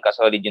hindi ganoon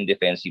ka-solid yung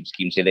defensive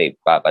scheme sila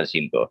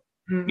papansin ko.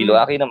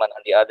 Milwaukee naman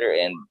on the other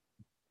end,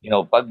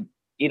 pag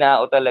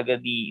inao talaga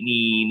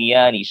ni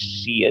Giannis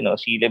si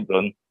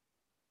LeBron,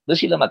 doon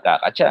sila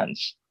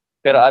magkaka-chance.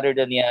 Pero other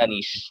than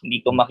Giannis,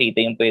 hindi ko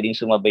makita yung pwedeng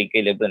sumabay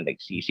kay LeBron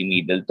like si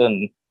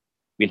Middleton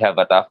will have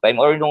a tough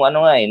time. Or nung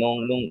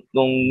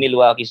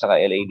Milwaukee sa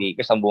LA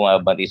Lakers ang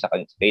bumabantay sa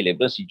kay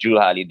LeBron, si Drew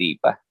Holiday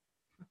pa.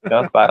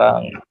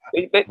 Parang,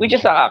 which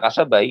is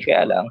nakakasabay,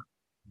 kaya lang,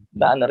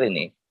 daan na rin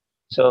eh.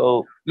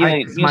 So,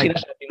 yung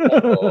sinasabi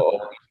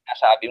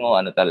mo,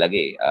 talaga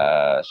eh,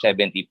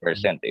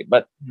 70% eh.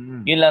 But,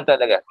 yun lang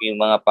talaga, yung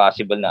mga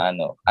possible na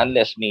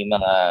unless may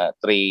mga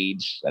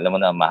trades, alam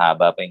mo na,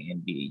 mahaba pa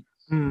yung NBA,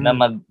 na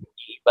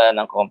mag-iba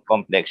ng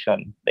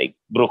complexion. Like,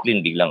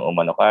 Brooklyn biglang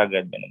umano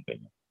kagad, ganun.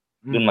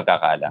 Doon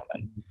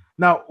magkakaalaman.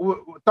 Now,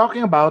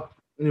 talking about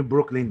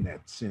Brooklyn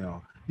Nets,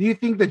 do you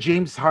think that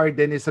James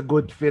Harden is a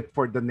good fit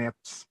for the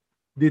Nets?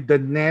 Did the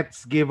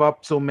Nets give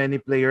up so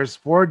many players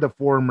for the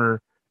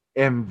former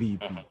MVP?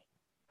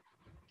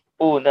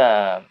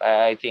 Una,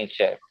 I think,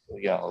 Chef,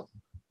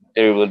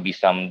 there will be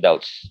some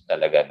doubts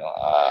talaga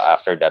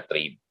after that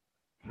trade.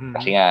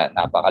 Kasi nga,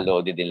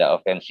 napaka-loaded nila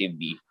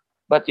offensively.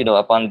 But,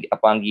 upon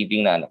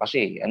giving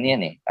kasi,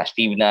 yan eh,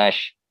 Steve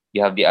Nash,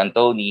 you have the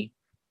Anthony,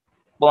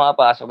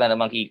 pumapasok na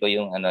naman Kiko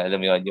yung alam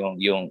mo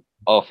yung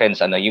offense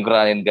yung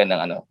run and gun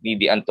ng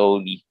ni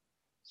Anthony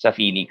sa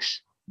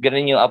Phoenix.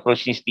 ganun yung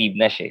approach ni Steve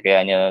Nash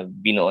kaya niya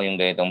binuo yung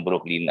ganitong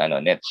Brooklyn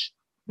Nets.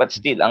 But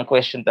still, ang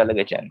question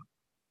talaga dyan,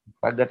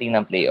 pagdating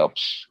ng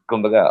playoffs,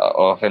 kumbaga,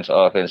 offense,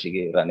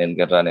 sige, run and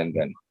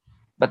gun.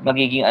 But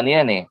magiging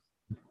yan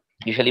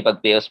usually pag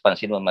playoffs,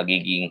 pansin mo,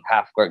 magiging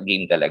half-court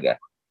game talaga.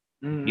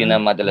 Yun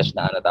ang madalas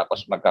na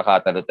tapos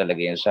magkakatalo talaga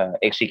yun sa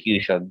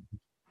execution,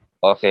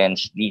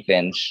 offense,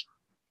 defense.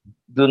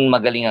 Doon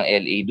magaling ang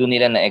LA, doon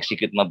nila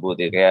na-execute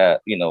mabuti. Kaya,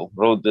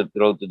 road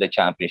to the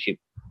championship.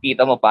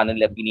 Kita mo paano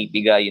nila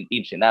pinipigay yung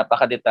teams.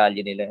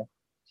 Napaka-detalye nila.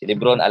 Si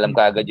LeBron, alam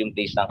ka agad yung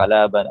place ng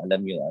kalaban.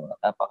 Alam yun.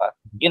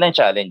 Yun ang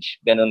challenge.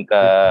 Ganun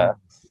ka,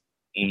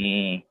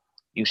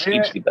 yung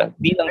schemes, di ba?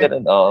 Di lang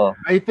ganun. Oo.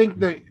 I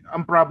think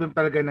ang problem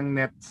talaga ng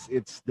Nets,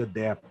 it's the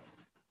depth.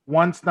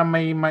 Once na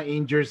may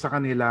ma-injure sa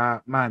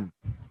kanila, man,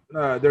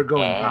 they're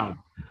going down.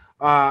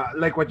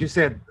 Like what you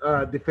said,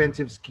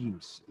 defensive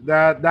schemes.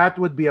 That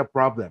would be a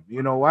problem.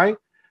 You know why?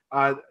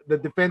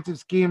 The defensive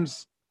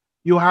schemes,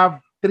 you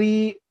have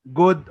 3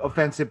 good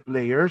offensive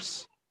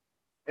players,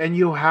 and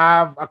you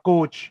have a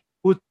coach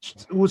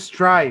who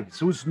strives,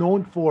 who's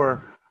known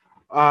for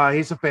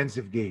his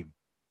offensive game.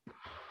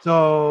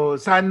 So,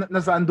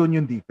 nasaan doon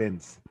yung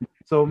defense?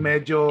 So,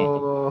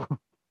 medyo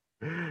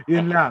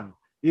yun lang.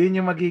 Yun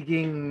yung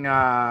magiging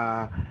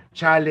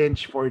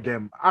challenge for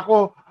them.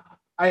 Ako,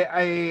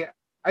 I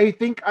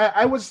think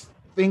I was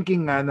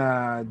thinking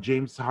na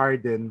James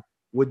Harden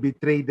would be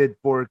traded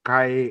for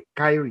Kyrie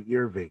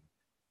Irving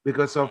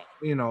because of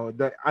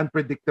the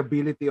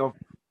unpredictability of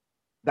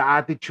the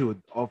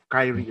attitude of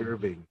Kyrie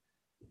Irving.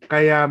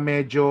 Kaya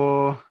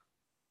medyo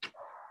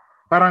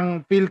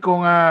parang feel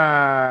ko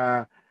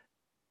nga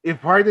if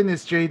Harden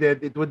is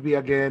traded, it would be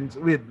against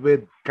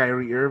with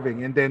Kyrie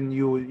Irving, and then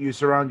you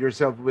surround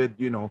yourself with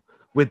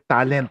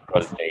talent.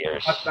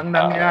 At ang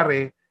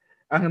nangyari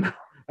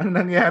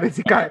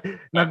si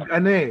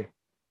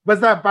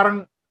basta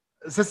parang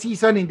sa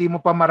season hindi mo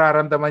pa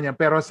mararamdaman yan,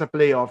 pero sa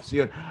playoffs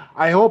yun.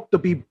 I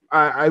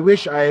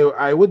wish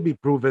I would be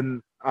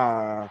proven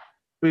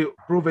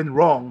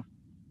wrong,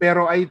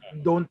 pero I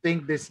don't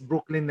think this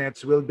Brooklyn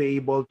Nets will be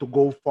able to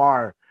go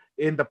far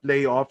in the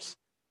playoffs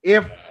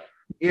if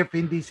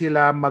hindi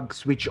sila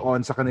mag-switch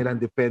on sa kanilang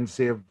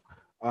defensive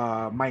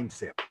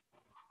mindset.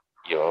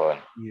 Yun.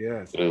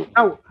 Yes. True.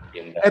 Now,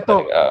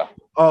 eto,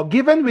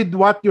 given with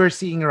what you're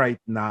seeing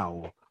right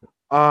now,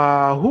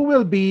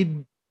 who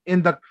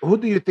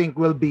do you think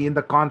will be in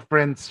the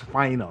conference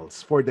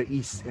finals for the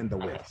East and the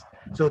West?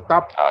 So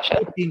top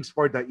 2 teams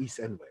for the East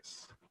and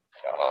West.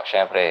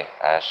 Syempre,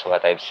 as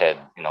what I've said,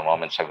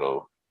 moments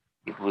ago,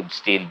 it would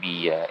still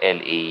be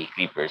LA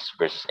Clippers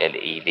versus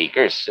LA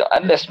Lakers. So,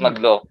 unless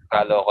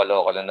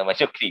kaloko lang naman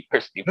yung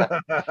Clippers, di ba?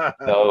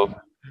 So,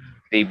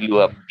 they blew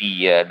up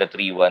the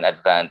 3-1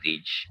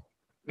 advantage.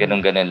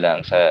 Ganun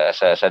lang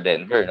sa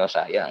Denver, no?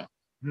 Sayang.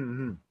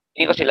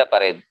 Hindi ko sila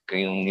pa rin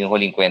yung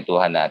huling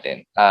kwentuhan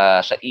natin.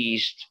 Sa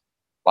East,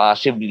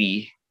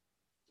 possibly,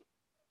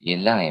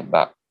 yun lang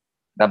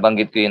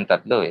nabanggit ko yung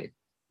 3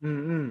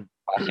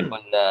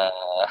 Possible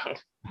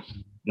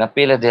na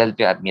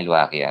Philadelphia at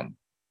Milwaukee yan.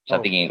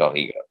 Sa tingin ko,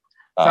 Higo.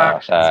 Sa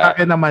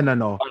akin naman,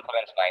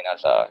 Conference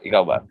finals,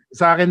 ikaw ba?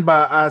 Sa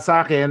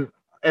akin,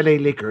 LA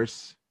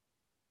Lakers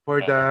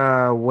for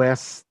the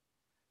West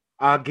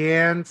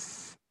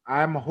against,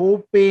 I'm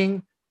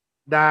hoping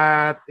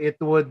that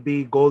it would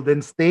be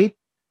Golden State,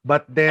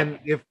 but then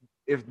if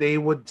they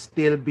would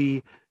still be,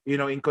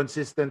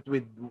 inconsistent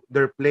with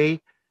their play,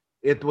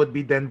 it would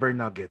be Denver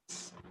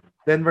Nuggets.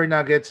 Denver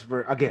Nuggets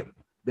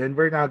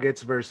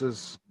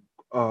versus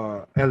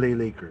LA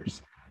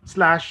Lakers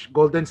 /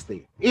 Golden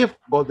State, if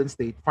Golden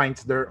State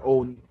finds their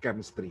own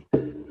chemistry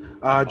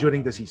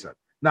during the season.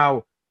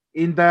 Now,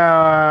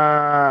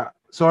 no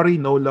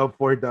love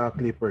for the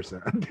Clippers.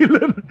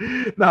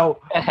 Now,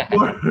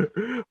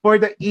 for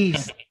the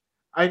East,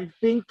 I'm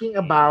thinking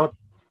about,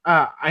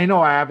 I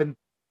know I haven't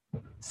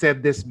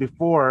said this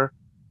before,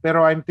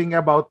 pero I'm thinking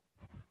about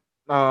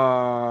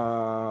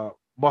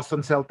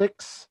Boston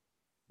Celtics.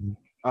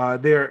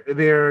 They're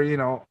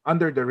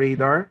under the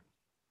radar.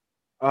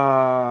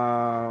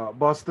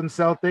 Boston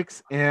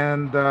Celtics,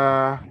 and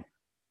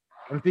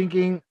I'm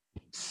thinking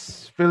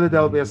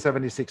Philadelphia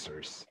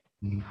 76ers.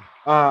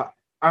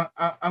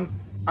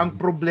 Ang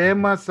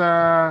problema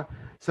sa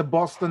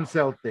Boston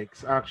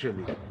Celtics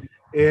actually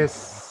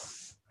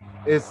is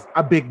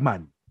a big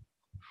man.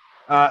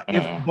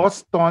 If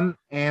Boston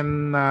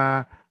and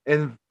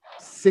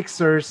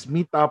Sixers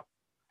meet up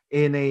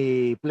in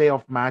a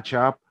playoff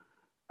matchup,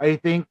 I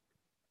think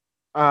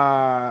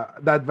the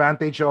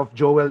advantage of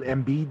Joel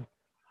Embiid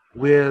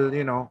will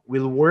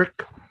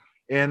work,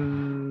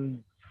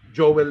 and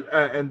Joel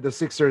and the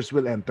Sixers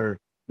will enter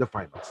the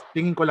finals.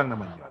 Tingin ko lang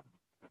naman yun.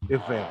 If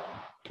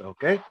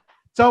okay.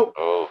 So,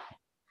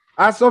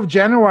 as of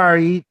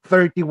January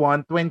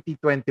 31,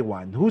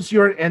 2021, who's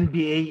your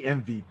NBA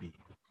MVP?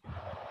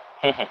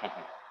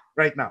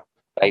 Right now.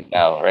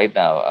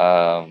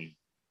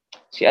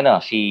 Si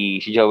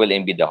Joel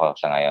Embiid ako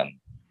sa ngayon.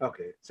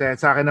 Okay. Sa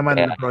akin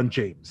naman, LeBron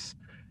James.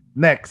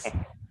 Next,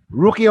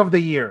 Rookie of the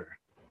Year.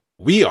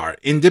 We are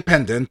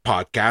Independent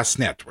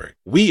Podcast Network.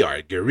 We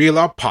are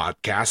Guerrilla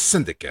Podcast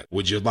Syndicate.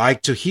 Would you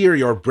like to hear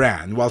your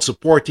brand while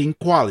supporting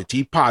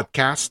quality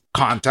podcasts?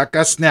 Contact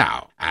us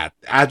now at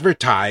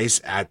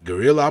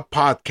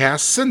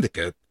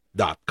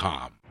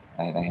advertise@guerrillapodcastsyndicate.com.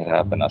 Ay,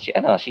 nahirapan ako.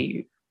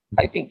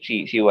 I think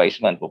si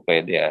Wiseman po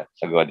pwede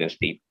sa Golden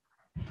State.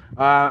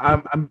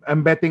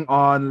 I'm betting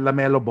on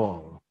LaMelo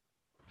Ball.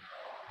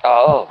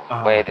 Oo,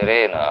 pwede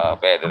rin.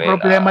 Pwede rin. Ang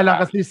problema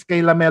lang kasi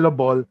kay LaMelo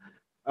Ball,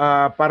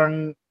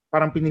 parang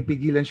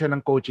pinipigilan siya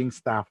ng coaching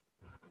staff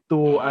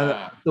to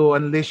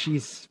unleash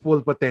his full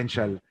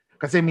potential.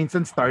 Kasi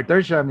minsan starter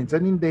siya,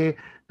 minsan hindi.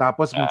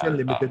 Tapos minsan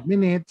limited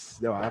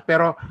minutes, di ba?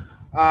 Pero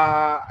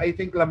I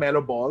think LaMelo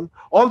Ball,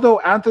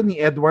 although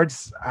Anthony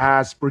Edwards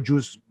has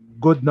produced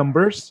good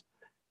numbers,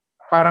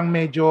 parang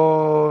medyo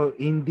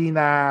hindi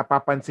na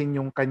papansin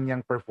yung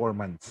kanyang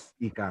performance.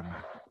 Ika nga.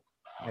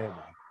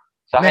 Diba?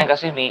 Sa akin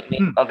kasi may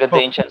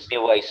maganda yung chance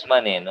ni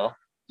Wiseman no?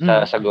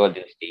 Sa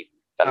Golden State.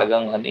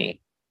 Talagang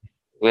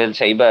well,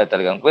 sa iba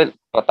talagang,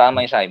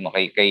 patama yung sa mo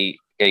kay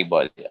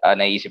Ball.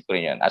 Naisip ko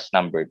rin yun as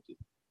number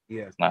 2.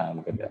 Yes.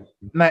 Maganda.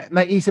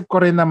 Naisip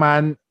ko rin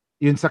naman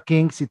yun sa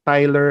Kings, si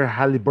Tyler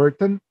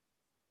Halliburton,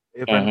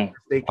 if I'm not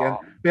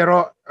mistaken.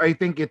 Pero I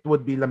think it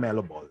would be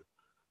LaMelo Ball.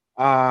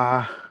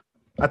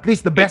 At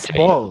least the best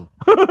ball.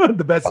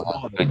 The best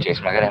ball. Good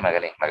choice.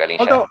 Magaling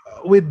siya. Although,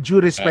 with due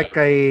respect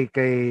kay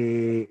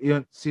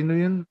yun, sino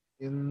yun?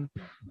 Yun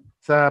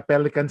sa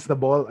Pelicans na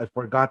ball, I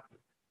forgot.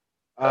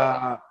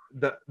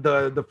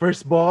 The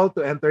first ball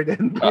to enter the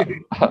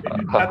NBA.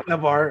 Not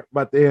Navar,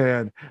 but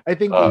yeah. I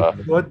think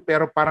he's good,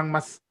 pero parang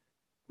mas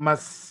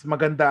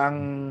maganda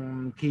ang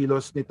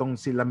kilos nitong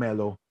si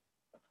LaMelo.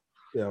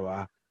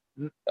 Diba?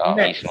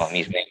 Mismo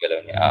yung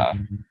galaw niya.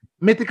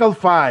 Mythical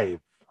 5.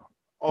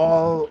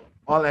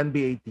 All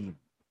NBA team.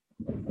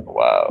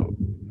 Wow.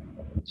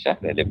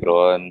 Siyempre,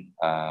 LeBron,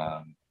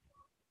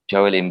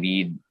 Joel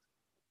Embiid,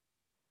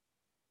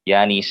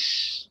 Giannis.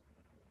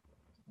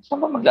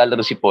 Saan ba maglalaro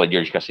si Paul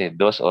George kasi?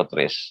 2 o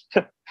 3.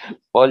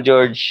 Paul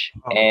George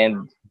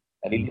and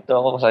nalilito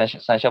ako kung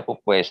saan siya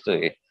pupwesto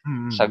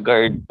Sa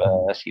guard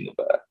ba? Sino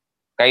ba?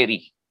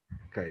 Kyrie.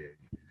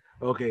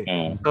 Okay.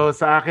 So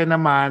sa akin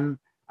naman,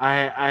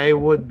 I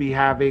would be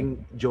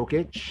having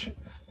Jokic.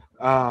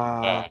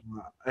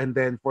 And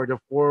then for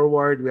the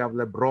forward, we have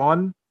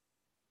LeBron.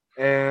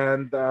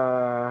 And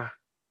I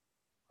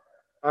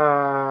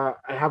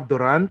have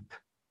Durant.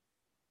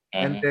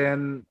 And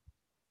then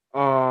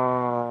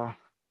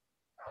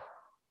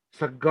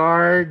sa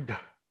guard,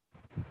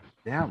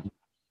 damn.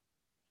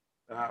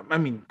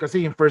 I mean,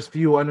 kasi yung first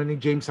few ni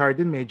James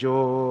Harden medyo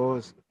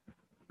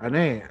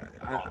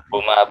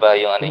bumaba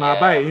yung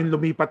niya. Yung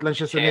lumipat lang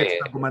siya sa Nets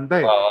na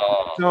gumanda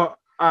So,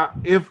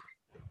 if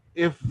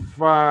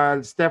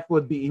Steph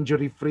would be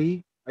injury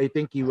free, I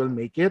think he will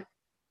make it.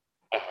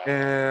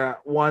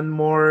 One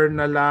more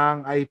na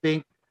lang, I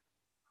think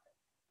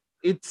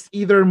it's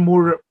either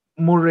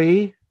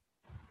Murray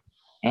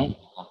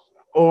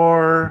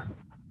or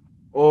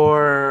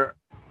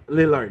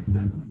Lillard.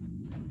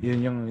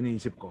 Yun yung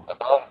iniisip ko.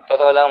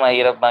 Totoo lang,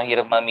 mahirap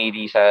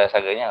mamili sa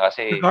ganyan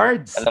kasi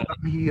guards,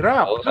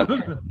 mahirap.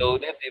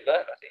 Loaded, diba?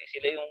 Kasi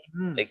sila yung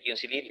like yung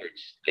si Lillard.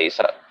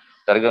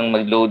 Talagang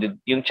mag-loaded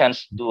yung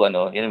chance to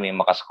may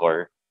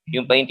makascore.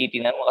 Yung pa yung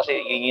titinan mo kasi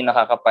yun yung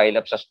nakaka-pile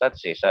up sa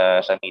stats sa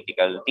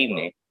mythical team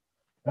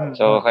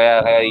So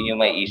kaya yun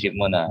yung maiisip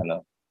mo na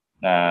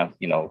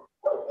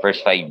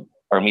first 5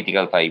 or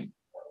mythical 5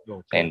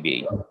 sa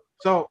NBA.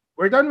 So,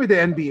 we're done with the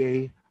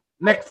NBA.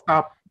 Next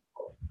up,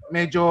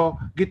 medyo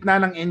gitna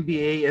ng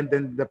NBA and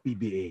then the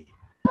PBA.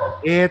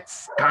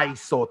 It's Kai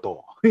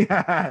Sotto.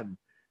 Yan.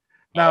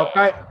 Now,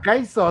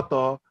 Kai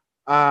Sotto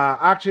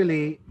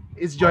actually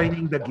is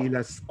joining the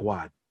Gilas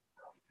squad.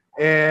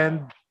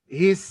 And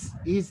he's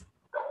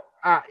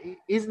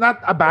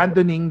not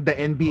abandoning the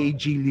NBA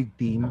G League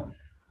team,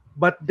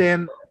 but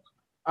then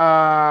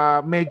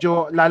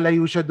medyo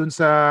lalayo siya dun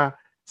sa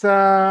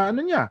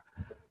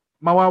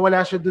mawawala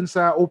siya dun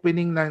sa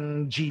opening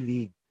ng G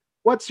League.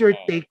 What's your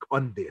take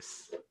on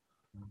this?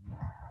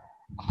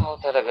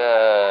 Talaga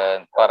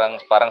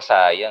parang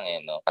sayang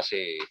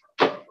kasi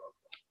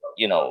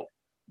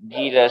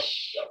Gilas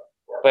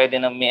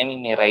pwede na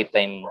may right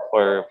time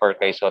for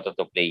Kai Sotto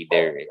to play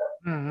there.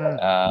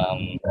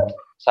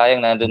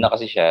 Sayang nandun na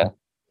kasi siya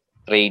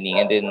training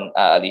and then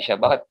aalis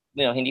siya. Bakit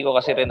hindi ko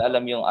kasi rin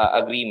alam yung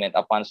agreement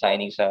upon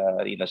signing sa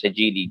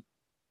G League.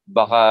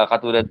 Baka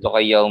katulad to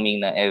kay Yao Ming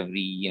na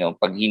every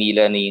pag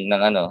hinila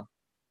ng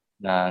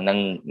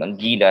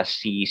Gilas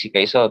si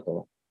Kai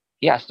Sotto,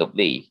 he has to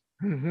play.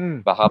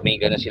 Baka may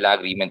ganun sila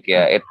agreement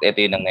kaya ito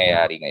yung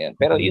nangyayari ngayon.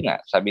 Pero yun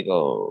nga, sabi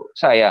ko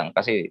sayang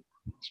kasi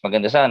mas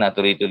maganda sana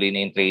tuloy-tuloy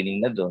na yung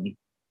training na doon.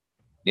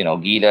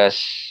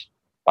 Gilas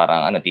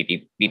parang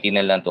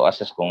titinan lang to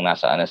assess kung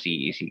nasaan na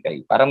si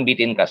Kai. Parang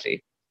bitin kasi.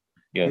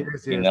 Yun.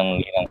 Yes. Yun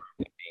ang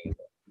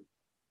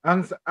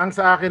ang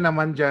sa akin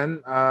naman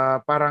diyan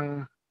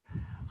parang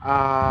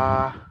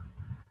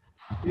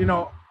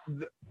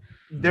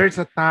there's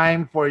a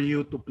time for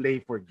you to play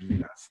for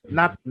Gilas.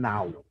 Not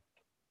now.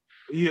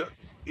 you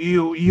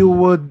you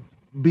would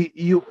be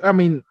you I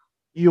mean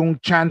yung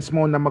chance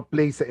mo na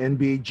mag-play sa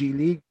NBA G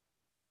League,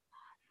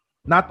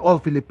 not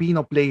all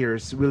Filipino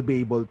players will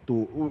be able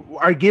to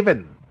are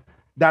given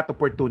that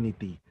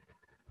opportunity.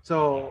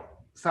 So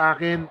sa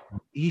akin,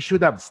 he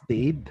should have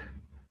stayed.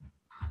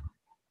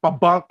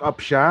 Pa-bulk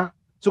up siya.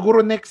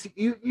 Siguro next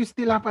you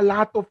still have a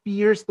lot of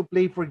years to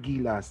play for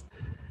Gilas.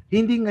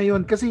 Hindi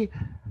ngayon kasi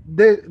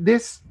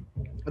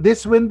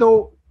this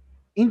window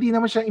hindi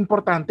naman siya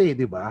importante,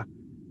 di ba?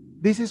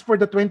 This is for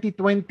the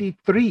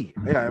 2023.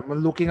 Yeah, I'm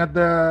looking at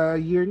the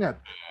year na.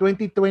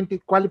 2020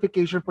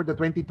 qualification for the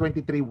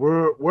 2023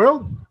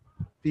 World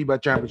FIBA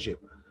Championship.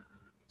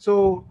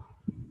 So,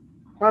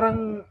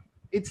 parang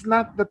it's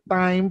not the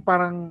time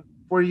parang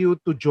for you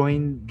to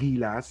join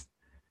Gilas.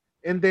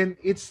 And then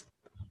it's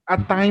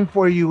a time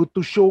for you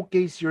to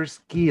showcase your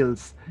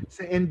skills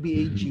sa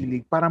NBA G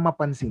League para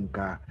mapansin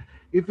ka.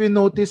 If you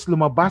notice,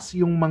 lumabas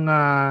yung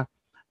mga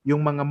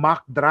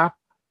mock draft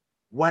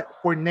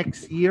for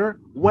next year,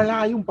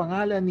 wala yung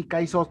pangalan ni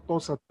Kai Soto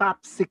sa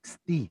top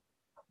 60.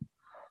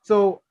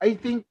 So, I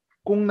think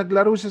kung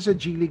naglaro siya sa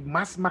G League,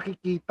 mas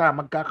makikita,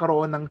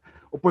 magkakaroon ng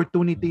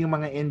opportunity yung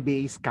mga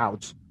NBA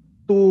scouts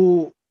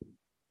to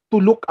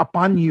look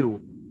upon you,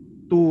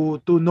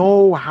 to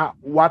know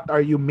what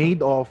are you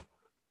made of,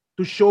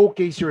 to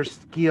showcase your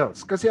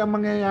skills. Kasi ang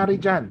mangyayari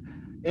dyan,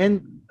 and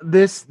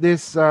this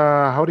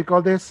how do you call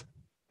this?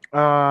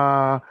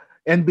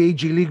 NBA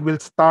G League will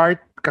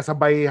start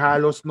kasabay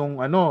halos nung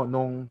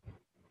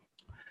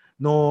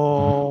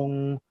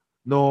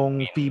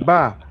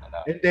FIBA.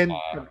 And then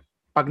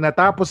pag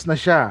natapos na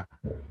siya,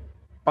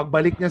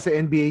 pagbalik niya sa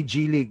NBA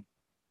G League,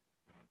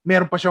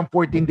 meron pa siyang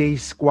 14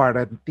 days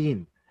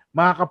quarantine.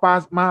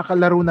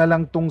 Makakalaro na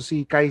lang tong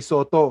si Kai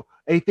Soto.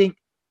 I think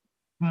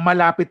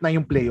malapit na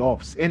yung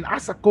playoffs. And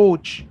as a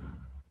coach,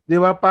 'di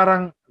ba,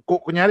 parang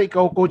kunyari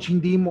ikaw coach,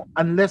 hindi mo,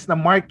 unless na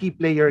marquee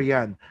player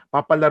yan,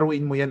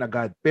 papalaruin mo yan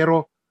agad.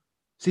 Pero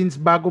since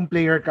bagong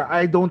player ka,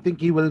 I don't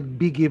think he will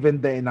be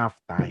given the enough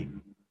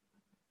time.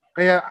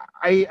 Kaya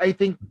I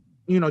think,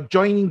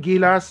 joining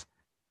Gilas,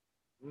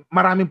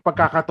 maraming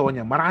pagkakataon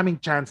niya, maraming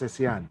chances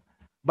yan.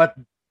 But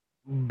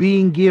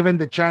being given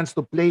the chance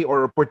to play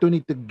or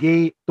opportunity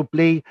to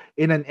play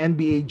in an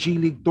NBA G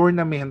League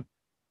tournament,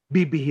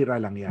 bibihira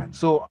lang yan.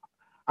 So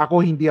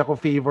hindi ako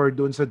favor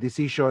dun sa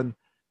decision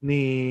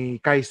ni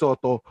Kai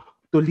Soto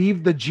to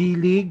leave the G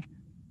League,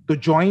 to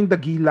join the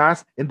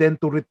Gilas, and then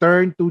to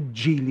return to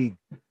G League.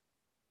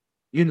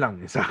 Yun lang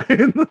sa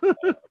akin.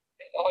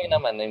 Okay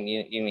naman.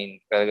 You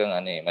mean, talagang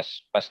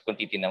mas kung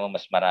titignan mo,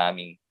 mas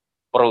maraming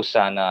pros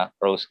sana,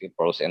 pros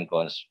and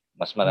cons.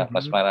 Mas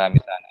marami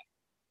sana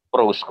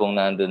pros kung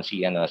nandun si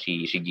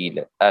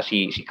Gila,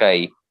 si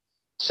Kai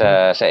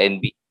sa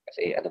NBA.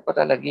 Kasi pa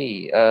talaga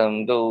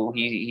though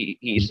he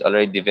is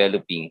already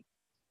developing,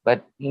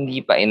 but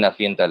hindi pa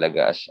enough yun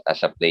talaga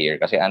as a player,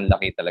 kasi ang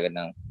laki talaga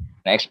ng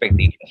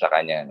expectation sa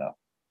kanya,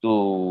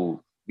 to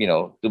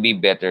be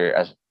better,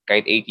 as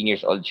kahit 18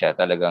 years old siya,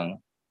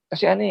 talagang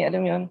kasi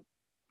alam mo yun,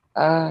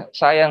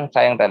 sayang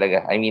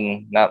talaga. I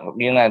mean,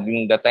 yung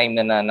the time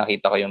na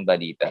nakita ko yung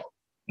balita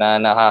na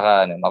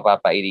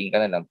mapapailing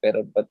ka na lang,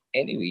 but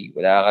anyway,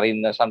 wala ka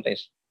rin na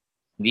sometimes.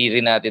 Hindi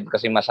rin natin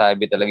kasi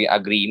masabi talaga yung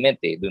agreement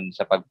dun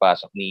sa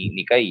pagpasok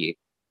ni Kai.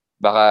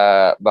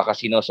 Baka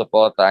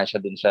sinusuportahan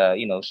siya dun sa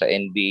sa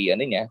NBA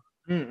niya,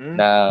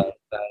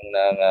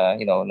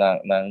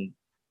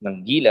 ng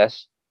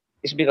Gilas,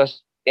 is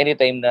because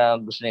anytime na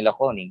gusto nila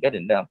kunin,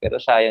 ganun lang.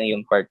 Pero sayang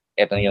yung part,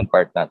 yung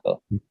part na to.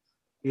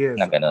 Yes.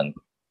 Na ganun.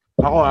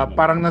 Ako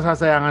parang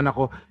nasasayangan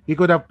ako. He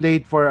could have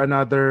played for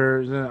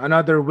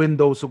another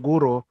window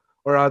siguro,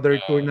 or other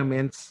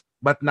tournaments,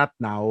 but not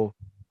now.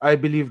 I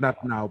believe not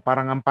now.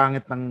 Parang ang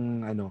pangit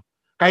ng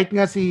Kahit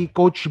nga si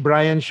Coach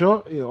Brian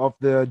Shaw of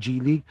the G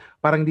League,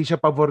 parang hindi siya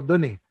pabor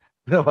doon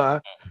Diba?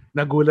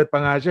 Nagulat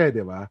pa nga siya,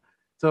 diba?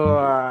 So,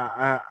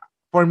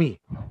 for me,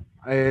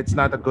 it's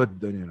not a good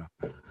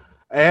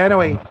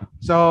Anyway,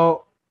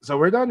 so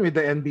we're done with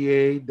the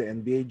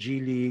NBA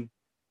G League.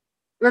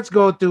 Let's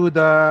go to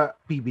the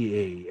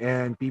PBA.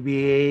 And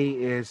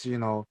PBA is,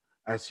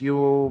 as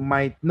you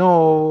might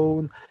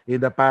know,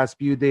 in the past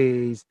few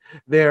days,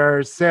 there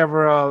are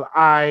several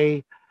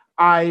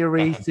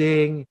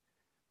eye-raising,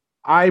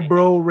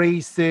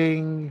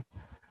 eyebrow-raising,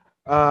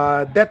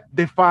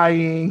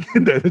 death-defying,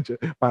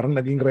 parang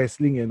naging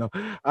wrestling,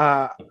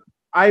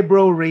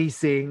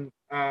 eyebrow-raising,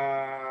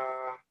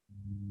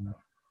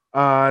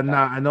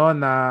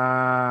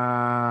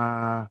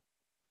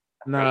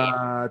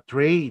 na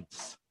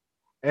trades.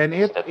 And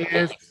it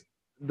is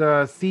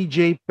the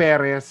CJ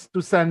Perez to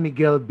San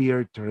Miguel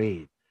Beer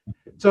trade.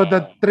 So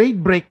the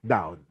trade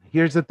breakdown,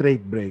 here's the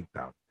trade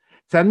breakdown.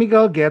 San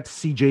Miguel gets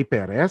CJ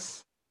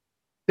Perez,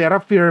 Terra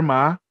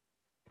Firma,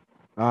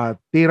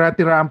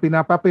 tira-tira ang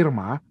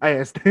pinapapirma.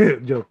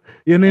 Joke.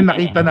 Yun yung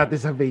nakita natin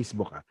sa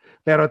Facebook.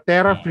 Pero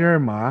Terra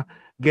Firma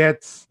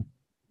gets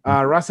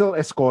Russell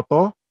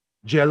Escoto,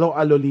 Jello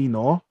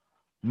Alolino,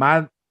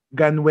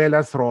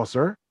 Ganuelas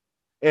Rosser,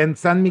 and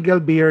San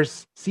Miguel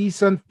Bears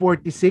season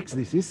 46.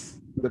 This is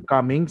the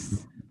coming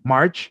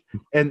March,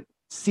 and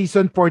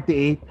season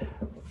 48,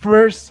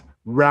 first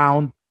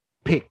round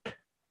pick.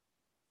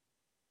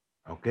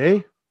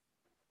 Okay?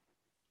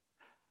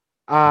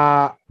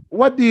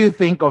 What do you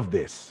think of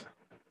this?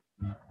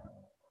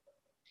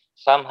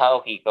 Somehow,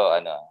 Kiko,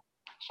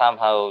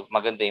 somehow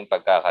maganda yung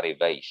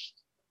pagkaka-revise.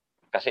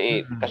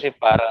 Kasi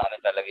parang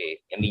talaga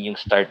I mean, yung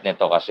start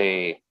nito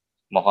kasi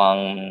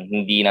mukhang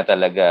hindi na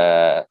talaga,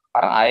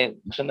 parang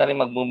gusto na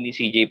rin mag-move ni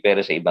CJ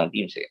Perez sa ibang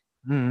teams eh.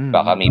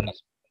 Baka may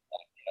mas,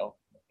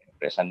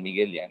 San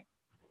Miguel yan.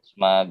 Mas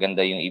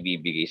maganda yung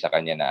ibibigay sa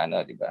kanya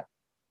na di ba?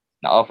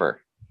 Na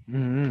offer.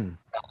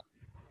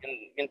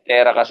 Yung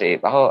Terra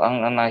kasi, ako,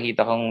 ang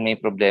nakita kong may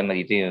problema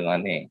dito yung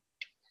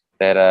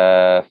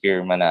Terra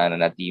firma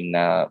na team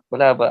na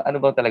wala ba, ano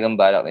ba talagang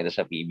balak nila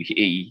sa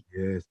PBA?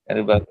 Yes.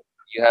 Ano ba,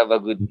 you have a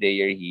good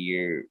player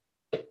here.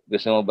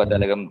 Gusto mo ba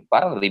talagang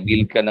parang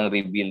rebuild ka ng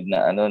rebuild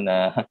na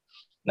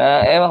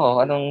ewan ko,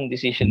 anong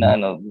decision na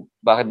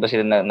bakit ba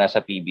sila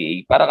nasa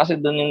PBA? Para kasi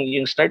doon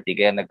yung start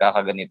kaya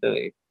nagkakaganito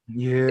eh.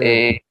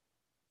 Yeah.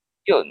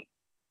 Yun.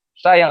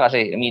 Sayang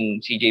kasi, I mean,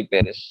 CJ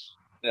Perez,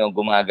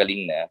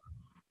 gumagaling na.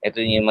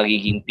 Ito yung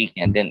magiging peak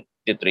niya, then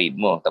trade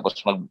mo. Tapos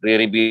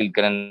magre-rebuild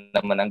ka na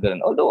naman ng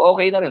ganun. Although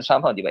okay na rin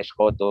somehow, di ba?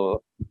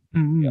 Escoto,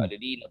 yung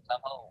Adelino,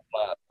 somehow,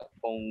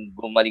 kung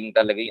gumaling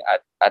talaga yung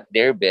at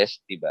their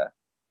best, di ba?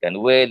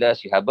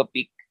 Canuelas, you have a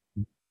pick.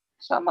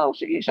 Somehow,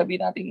 sige,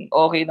 sabihin natin,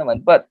 okay naman.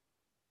 But,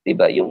 di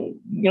ba, yung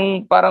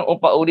parang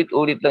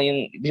paulit-ulit lang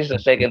yung, this is the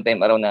second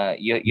time around na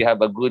you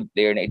have a good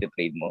player na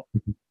iti-trade mo.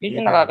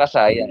 Yun yung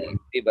nakakasayang,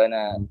 di ba,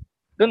 na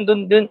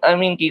dun, I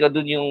mean, Kiko,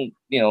 dun yung,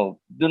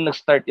 dun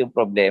nag-start yung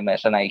problema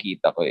sa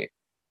nakikita ko eh.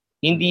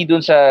 Hindi dun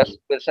sa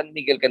San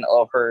Miguel can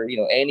offer,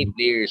 any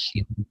players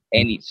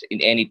in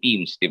any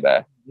teams, di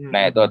ba?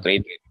 Na ito,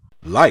 trade.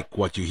 Like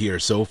what you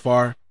hear so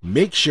far?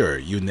 Make sure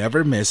you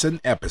never miss an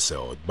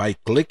episode by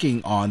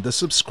clicking on the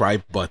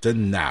subscribe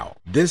button now.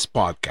 This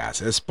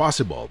podcast is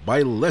possible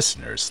by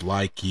listeners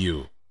like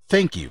you.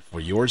 Thank you for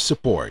your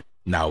support.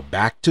 Now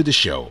back to the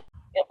show.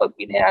 Pag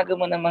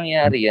pinayagan mo na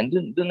mangyari yan,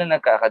 dun na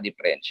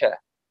nagkakadiferensya.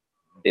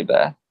 Di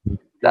ba?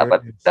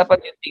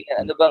 Dapat yung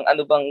tingnan,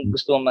 ano bang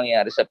gusto mong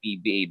mangyari sa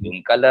PBA?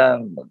 Doon ka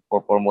lang,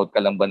 mag-promote ka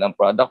lang ba ng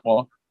product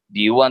mo?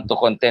 Do you want to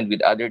contend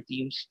with other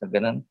teams? Na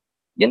ganun.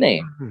 Yan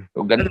eh.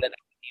 So, ganun na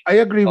lang. I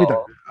agree with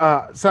that.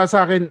 Sa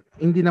akin,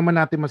 hindi naman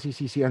natin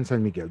masisisi ang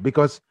San Miguel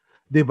because,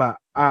 di ba,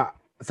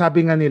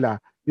 sabi nga nila,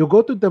 you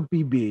go to the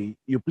PBA,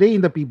 you play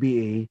in the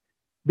PBA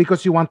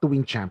because you want to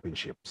win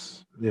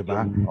championships. Di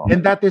ba?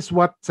 And that is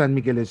what San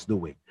Miguel is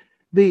doing.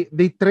 They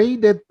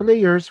traded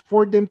players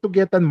for them to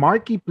get a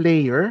marquee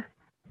player.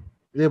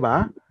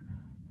 Diba?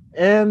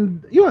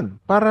 And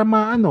yun, para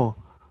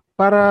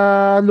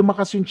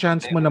lumakas yung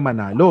chance mo na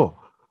manalo.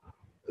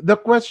 The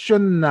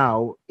question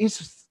now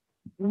is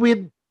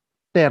with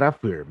Terra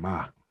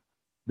Firma.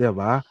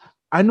 Diba?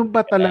 Ano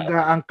ba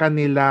talaga ang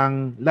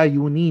kanilang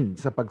layunin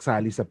sa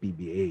pagsali sa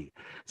PBA?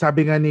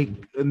 Sabi nga ni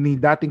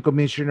dating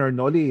Commissioner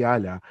Noli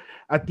Ayala,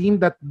 a team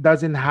that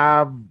doesn't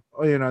have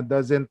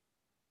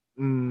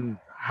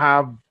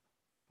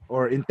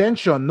or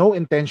no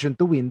intention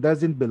to win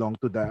doesn't belong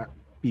to the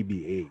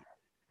PBA.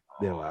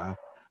 Di ba?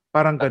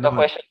 Parang ganun.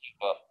 The question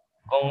ko,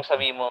 kung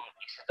sabi mo,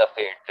 is it a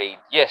fair trade?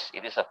 Yes,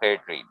 it is a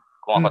fair trade.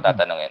 Kung ako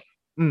tatanungin.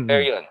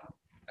 Fair yun.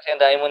 Kasi ang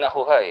dami mo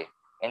nakuha eh.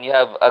 And you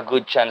have a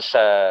good chance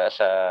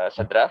sa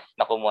draft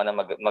na kumuha ng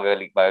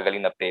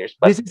magagaling na players.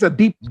 But, this is a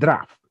deep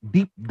draft.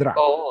 Deep draft.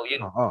 Oo,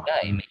 yun.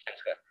 May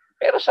chance ka.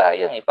 Pero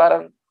sayang eh.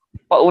 Parang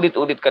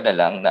paulit-ulit ka na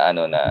lang na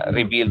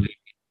rebuild,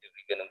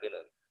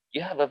 ganun. You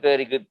have a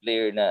very good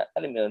player na,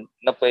 alam mo yun,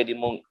 na pwede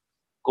mong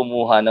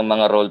kumuha ng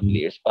mga role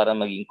players para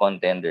maging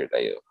contender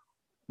kayo.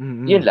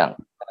 Yun lang.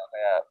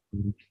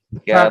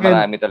 Kaya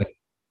marami talaga.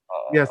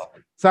 Yes.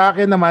 Sa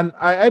akin naman,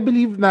 I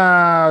believe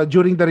na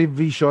during the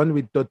revision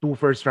with the 2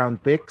 first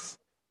round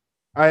picks,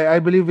 I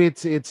believe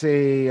it's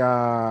a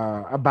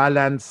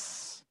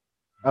balance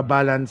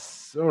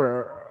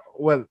or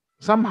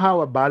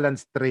somehow a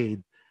balanced trade.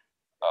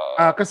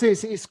 Kasi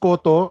si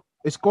Escoto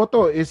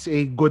is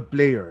a good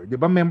player. 'Di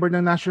ba? Member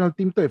ng national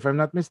team to if I'm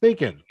not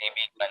mistaken.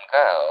 Maybe man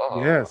ka.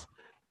 Yes.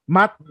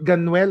 Matt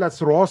Ganuelas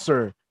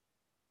Rosser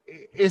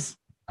is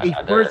a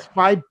first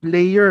 5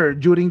 player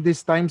during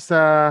this time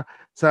sa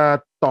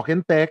Talk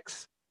and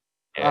Text.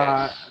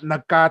 Yes.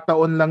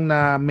 Nagkataon lang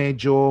na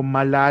medyo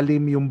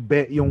malalim yung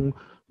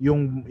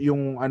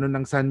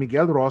ng San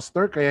Miguel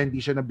roster kaya hindi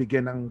siya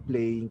nabigyan ng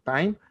playing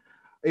time.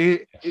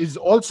 Is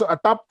also a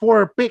top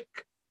 4 pick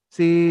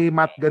si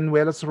Matt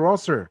Ganuelas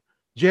Rosser.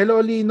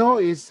 Jello Lino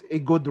is a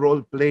good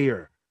role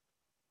player.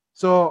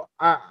 So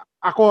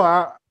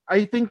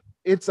I think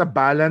it's a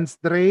balanced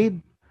trade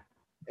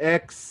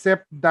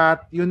except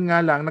that yun nga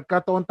lang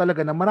nagkataon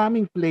talaga na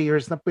maraming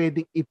players na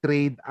pwedeng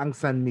i-trade ang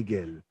San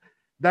Miguel.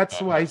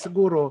 That's why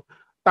siguro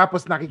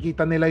tapos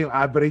nakikita nila yung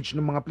average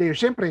ng mga players.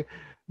 Syempre,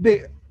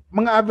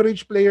 mga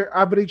average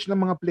ng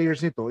mga players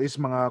nito is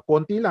mga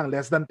konti lang,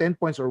 less than 10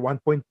 points or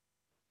 1.4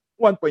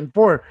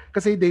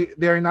 kasi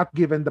they are not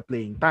given the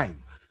playing time.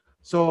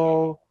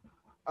 So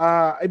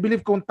I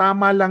believe kung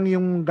tama lang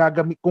yung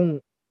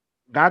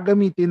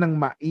gagamitin ng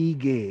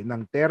maigi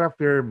ng Terra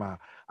Firma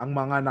ang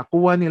mga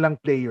nakuha nilang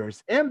players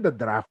and the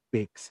draft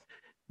picks,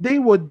 they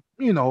would,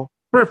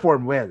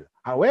 perform well.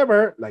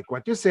 However, like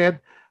what you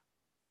said,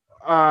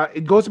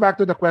 it goes back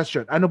to the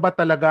question, ano ba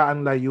talaga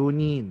ang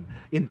layunin,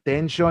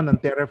 intention ng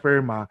Terra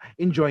Firma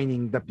in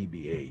joining the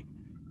PBA?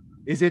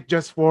 Is it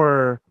just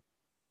for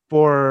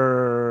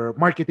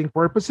marketing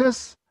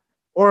purposes,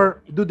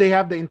 or do they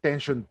have the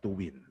intention to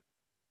win?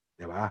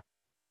 Diba?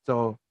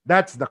 So,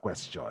 that's the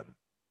question.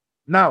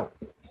 Now,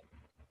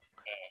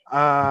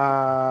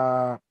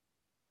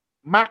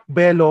 Mac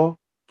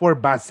Bello for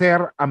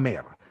Baser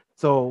Amer.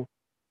 So,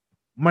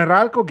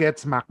 Meralco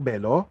gets Mac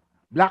Bello,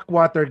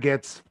 Blackwater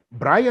gets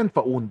Brian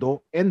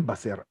Faundo, and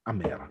Baser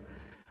Amer.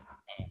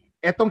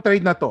 Etong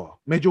trade na to,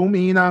 medyo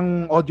humingi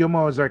ng audio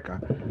mo, Zerka.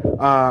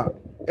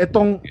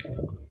 Etong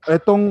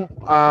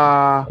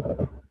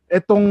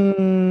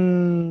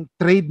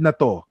trade na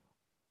to,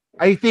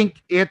 I think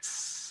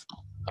it's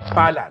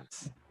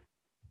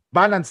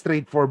balanced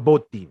trade for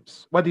both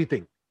teams. What do you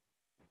think?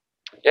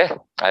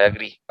 Yeah, I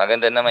agree.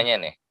 Maganda naman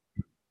yan eh.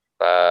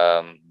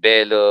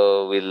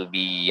 Bello will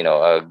be,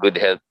 a good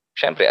help.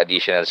 Syempre,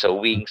 additional sa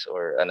wings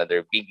or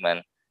another big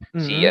man.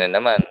 Si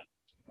naman,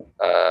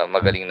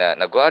 magaling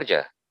na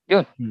guardia.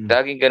 Yun,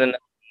 laging ganun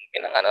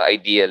ang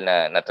ideal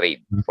na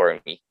trade for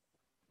me.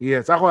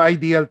 Yes, ako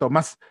ideal to.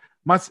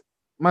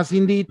 Mas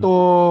hindi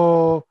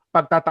to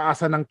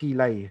pagtataasan ng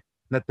kilay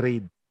na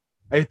trade.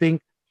 I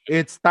think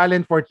it's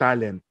talent for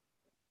talent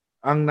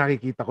ang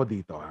nakikita ko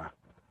dito.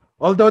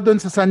 Although doon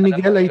sa San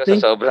Miguel,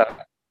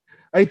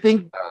 I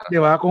think, di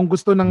ba, kung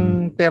gusto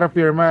ng Terra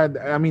Firma,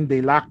 I mean,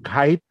 they lack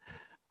height.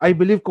 I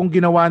believe kung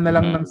ginawa na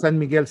lang ng San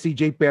Miguel,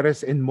 CJ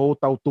Perez and Mo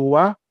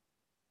Tautua.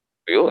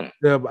 Yun.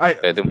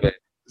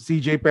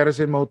 CJ Perez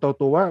and Mo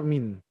Tautua, I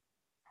mean,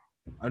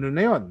 ano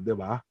na yun, di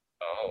ba?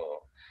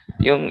 Oo.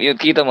 Yung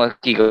kita mo,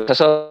 Kiko,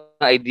 sa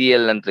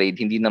ideal ng trade,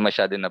 hindi na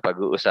masyado na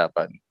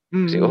pag-uusapan.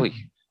 Kasi,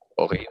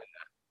 okay yun na.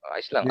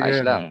 Ayos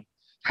lang.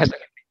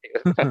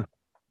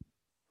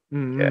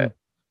 Yeah.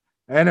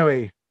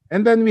 Anyway,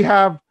 and then we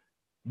have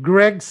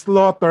Greg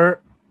Slaughter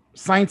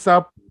signs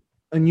up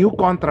a new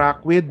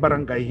contract with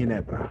Barangay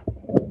Ginebra.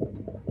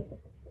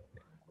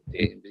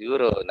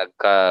 Siguro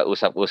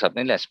nagkausap-usap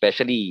nila,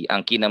 especially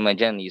ang key naman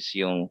dyan is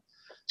yung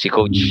si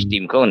Coach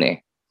Tim Cone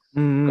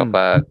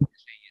Kapag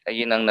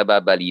ayun ang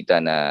nababalita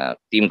na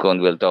Tim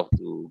Cone will talk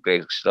to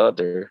Greg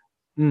Slaughter,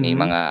 may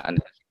mga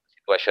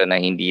sitwasyon na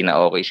hindi na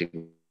okay si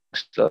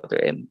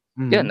Slaughter, and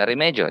yan,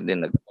 na-remedyo.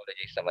 Then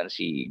nag-apologize naman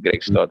si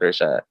Greg Slaughter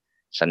sa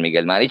San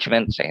Miguel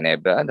Management, sa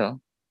Ginebra,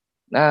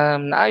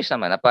 naayos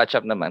naman, na-patch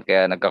up naman,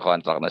 kaya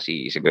nagka-contract na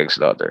si Greg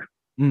Slaughter.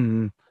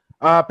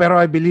 Pero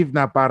I believe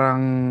na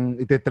parang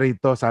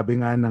ite-trade to, sabi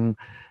nga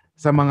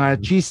sa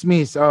mga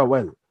chismis,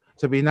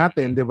 sabihin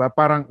natin, di ba,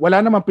 parang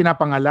wala namang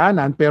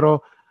pinapangalanan,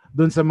 pero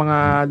doon sa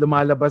mga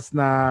lumalabas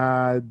na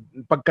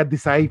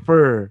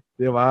pagka-decipher,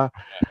 di ba,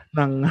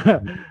 ng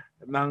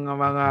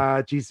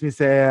mga chismis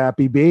sa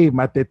PBA,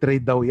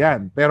 mate-trade daw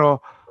yan.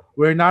 Pero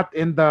we're not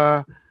in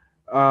the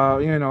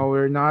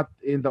we're not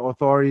in the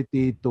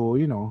authority to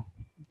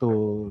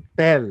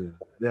tell,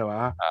 di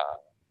ba?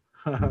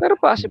 Pero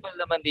possible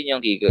naman din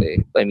yung Kiko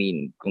eh. I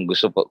mean, kung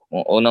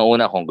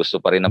unang-una kung gusto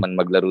pa rin naman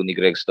maglaro ni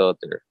Greg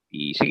Slaughter,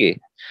 sige,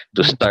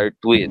 to start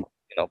with,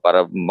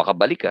 para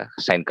makabalik ka,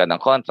 sign ka ng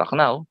contract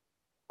now.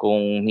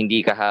 Kung hindi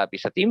ka happy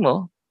sa team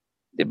mo,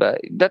 'di ba?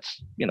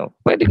 That's,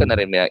 pwede ka na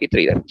rin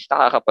i-trade. At least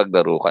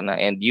nakakapaglaro ka na,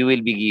 and you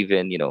will be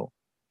given,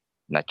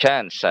 na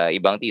chance sa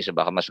ibang teams.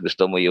 Baka mas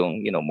gusto mo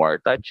yung,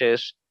 more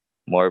touches,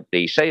 more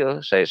plays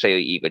sa'yo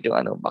iikot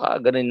yung baka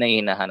ganun na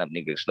yung hinahanap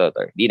ni Greg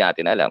Slaughter. Di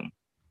natin alam.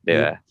 Di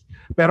ba?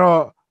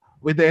 Pero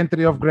with the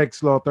entry of Greg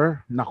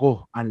Slaughter,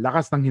 naku, ang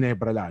lakas ng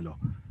Ginebra lalo.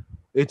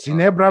 It's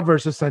Ginebra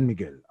versus San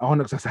Miguel. Ako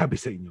nagsasabi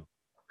sa inyo.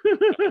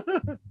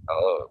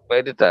 Oo,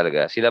 pwede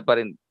talaga. Sila pa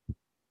rin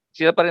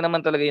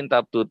naman talaga yung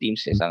top 2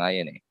 teams sa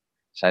ngayon eh.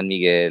 San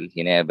Miguel,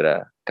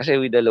 Ginebra.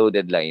 Kasi with the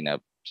loaded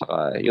lineup,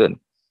 saka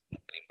yun,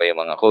 pa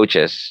yung mga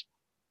coaches,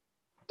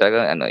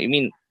 talagang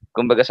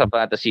kumbaga sa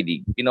fantasy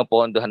league,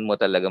 pinopondohan mo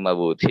talaga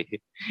mabuti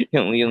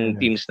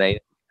yung teams na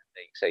yun.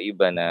 Like sa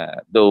iba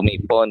na though may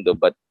pondo,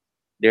 but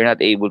they're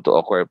not able to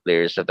acquire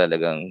players na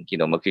talagang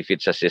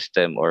mag-fit sa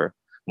system or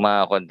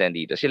ma-content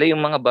dito. Sila yung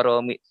mga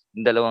yung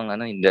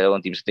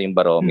dalawang teams na yung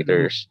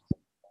barometers.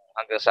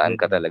 Hanggang saan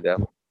ka talaga.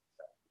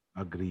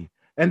 Agree.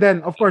 And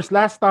then, of course,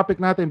 last topic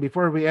natin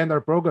before we end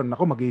our program.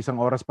 Naku, mag-iisang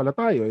oras pala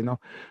tayo,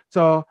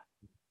 So,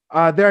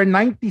 there are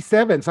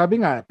 97, sabi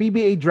nga,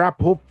 PBA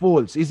draft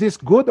hopefuls. Is this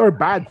good or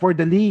bad for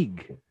the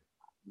league?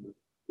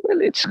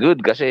 Well, it's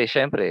good kasi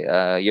syempre,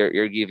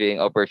 you're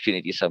giving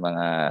opportunities sa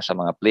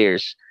mga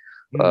players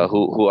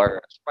who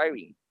are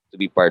aspiring to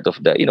be part of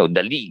the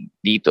the league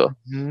dito.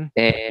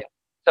 And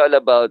it's all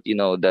about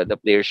the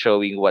players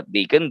showing what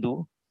they can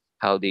do,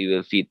 how they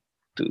will fit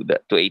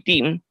to a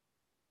team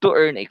to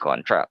earn a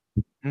contract.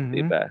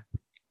 Diba?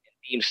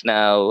 Teams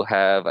now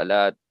have a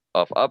lot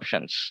of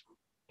options,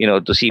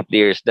 to see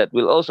players that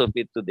will also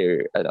fit to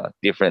their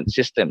different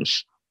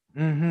systems.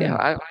 Yeah,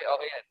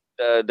 okay yan.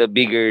 the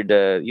bigger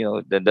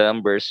the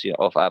numbers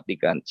of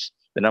applicants,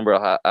 the number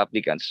of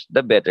applicants,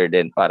 the better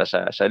din para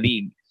sa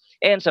league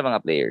and sa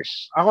mga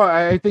players.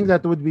 I think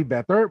that would be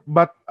better,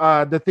 but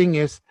the thing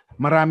is,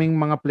 maraming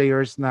mga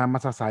players na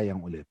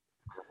masasayang ulit.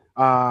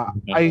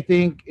 I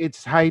think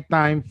it's high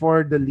time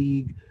for the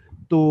league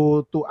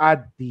to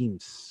add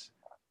teams,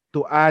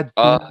 to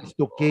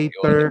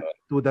cater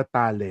to the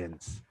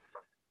talents.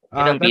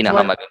 Yun ang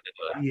pinakamaganda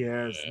doon.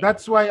 Yes,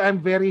 that's why I'm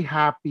very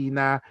happy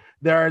na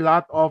there are a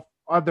lot of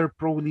other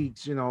pro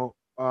leagues,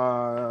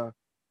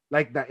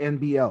 like the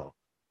NBL,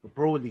 the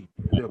Pro League,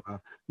 diba?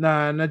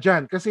 na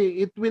dyan.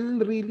 Kasi it will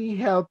really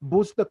help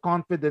boost the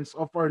confidence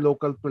of our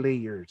local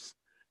players.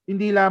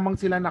 Hindi lamang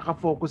sila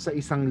nakafocus sa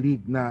isang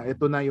league na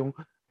ito na yung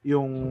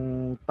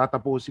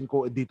tatapusin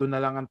ko, dito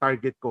na lang ang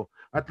target ko.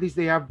 At least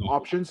they have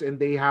options and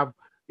they have,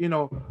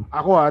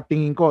 ako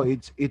tingin ko,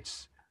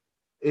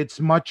 it's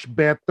much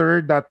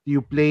better that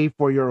you play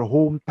for your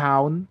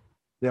hometown.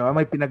 Diba?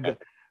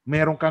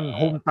 Meron kang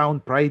hometown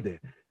pride eh.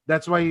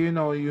 That's why when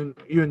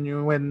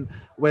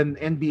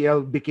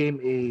NBL became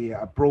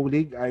a pro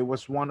league, I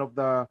was one of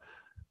the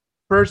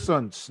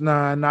persons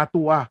na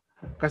natuwa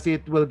kasi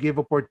it will give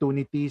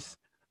opportunities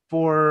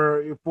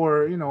for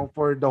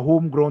the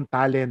homegrown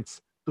talents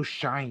to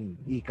shine,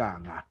 ika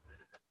nga.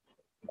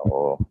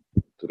 Oo,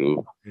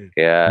 true.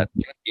 Kaya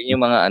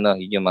yun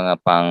yung mga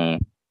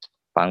pang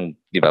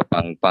 'di ba,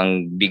 pang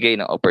bigay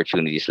ng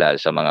opportunities lalo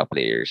sa mga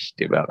players,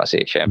 'di ba?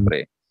 Kasi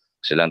syempre,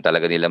 gusto lang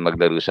talaga nila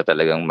maglaro sa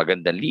talagang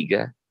magandang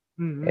liga.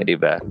 Mm-hmm. 'Di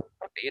ba?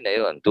 Ayun na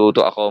yun. To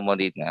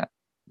accommodate nga.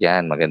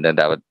 Yan, maganda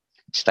dapat.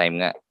 It's time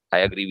nga. I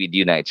agree with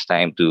you na it's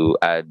time to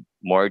add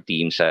more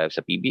teams sa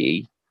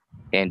PBA.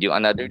 And yung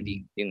another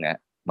league, yun nga,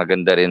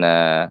 maganda rin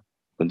na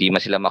kung di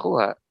man sila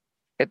makuha,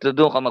 eto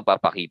doon ka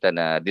magpapakita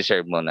na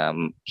deserve mo na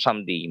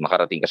someday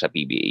makarating ka sa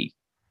PBA.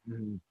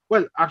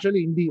 Well,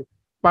 actually, hindi.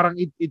 Parang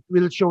it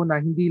will show na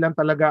hindi lang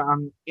talaga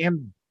ang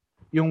end.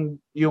 Yung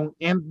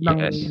end ng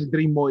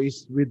dream mo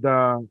is with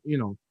the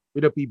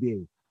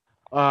PBA.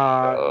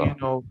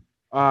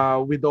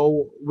 With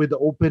the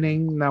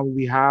opening na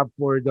we have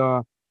for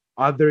the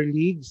other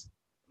leagues,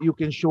 you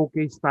can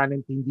showcase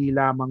talent hindi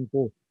lamang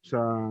po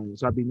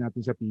sabi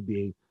natin sa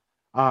PBA.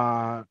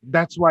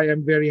 That's why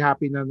I'm very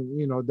happy na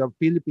the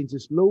Philippines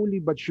is slowly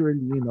but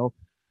surely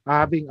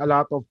having a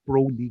lot of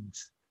pro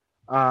leagues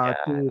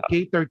to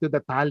cater to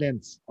the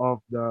talents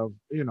of the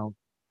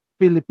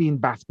Philippine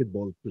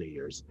basketball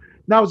players.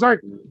 Now,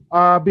 Zark,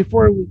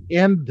 before we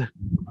end,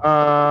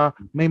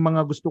 may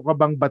mga gusto ka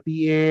bang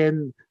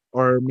batiin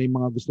or may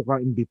mga gusto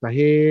kang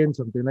imbitahin,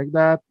 something like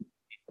that?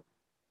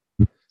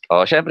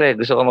 Syempre,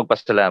 gusto ko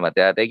magpasalamat.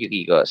 Thank you,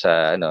 Kiko,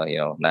 sa na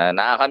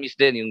nakakamiss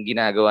din yung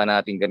ginagawa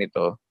natin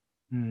ganito.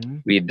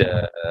 With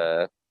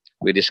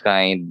this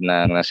kind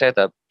ng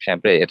setup.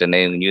 Syempre, ito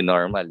na yung new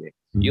normal eh.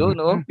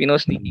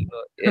 Pinost ni Kiko.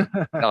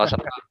 Sa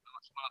mga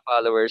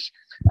followers,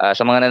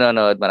 sa mga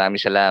nanonood, maraming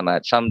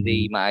salamat.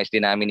 Someday, maayos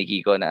din namin ni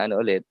Kiko na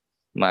ulit,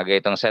 mga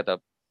ganitong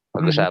setup.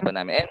 Pag-usapan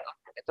namin. And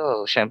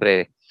ito,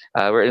 syempre,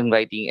 we're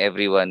inviting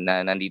everyone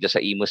na nandito sa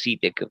Imo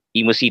City,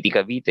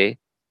 Cavite.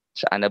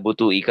 Sa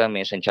Anabutui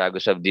kami,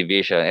 Santiago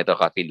Subdivision. Ito,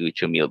 Cafe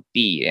Lucho Milk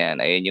Tea. And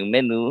ayun yung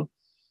menu.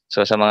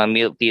 So sa mga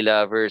milk tea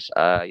lovers,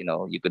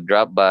 you could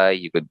drop by,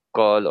 you could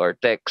call or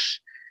text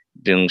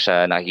dun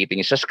sa nakikita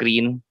niyo sa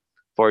screen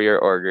for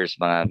your orders,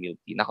 mga milk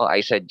tea. Nako,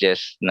 I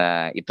suggest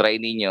na itry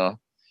ninyo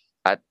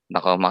at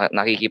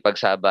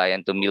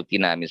nakikipagsabayan to milk tea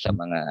namin sa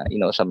mga,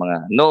 sa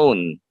mga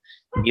known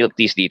milk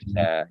teas dito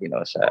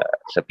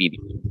sa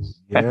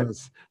Pilipinas.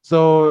 Yes.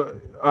 So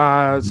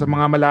sa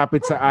mga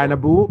malapit sa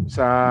Anabu,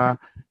 sa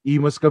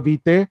Imus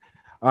Cavite,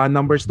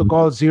 numbers to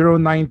call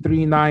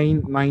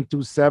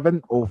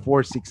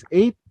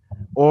 0939-927-0468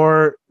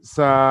 or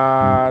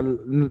sa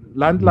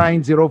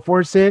landline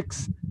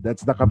 046,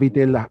 that's the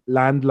Cavite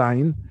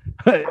landline,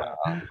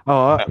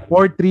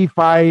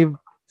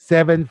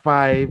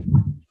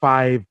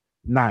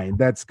 435-7559.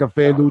 That's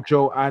Cafe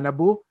Lucho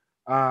Anabu.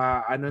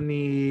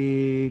 Ni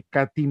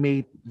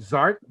ka-teammate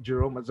Zark,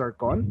 Jerome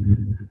Zarcon.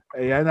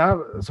 Ayan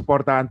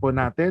supportahan po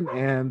natin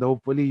and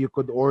hopefully you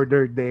could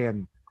order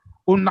then.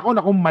 Kung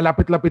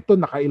malapit-lapit to,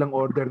 nakailang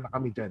order na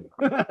kami dyan.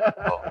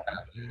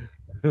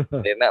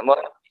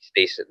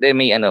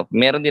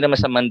 Meron din naman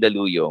sa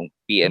Mandaluyong,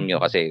 PM nyo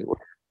kasi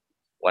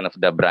one of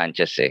the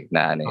branches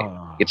na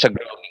it's a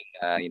growing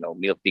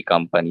milk tea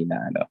company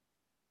na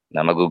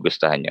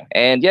magugustuhan nyo.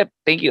 And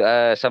thank you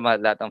sa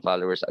lahat ng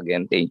followers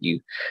again. Thank you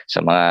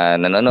sa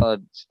mga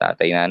nanonood, sa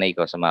tatay, nanay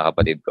ko, sa mga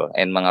kapatid ko,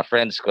 and mga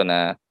friends ko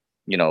na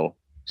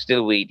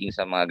still waiting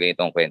sa mga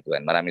ganitong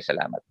kwentuhan. Maraming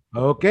salamat.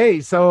 Okay,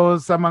 so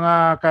sa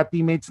mga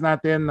ka-teammates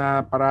natin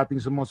na parating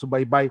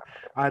sumusubaybay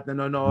at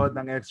nanonood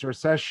ng extra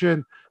session,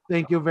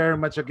 thank you very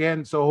much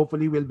again. So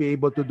hopefully we'll be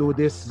able to do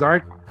this,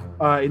 Zark,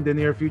 in the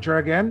near future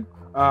again.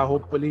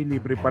 Hopefully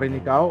libre pa rin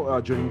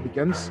ikaw during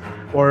weekends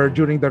or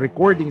during the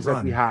recordings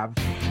that we have,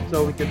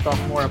 so we can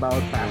talk more about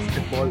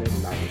basketball and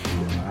life.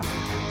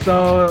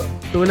 So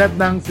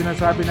tulad ng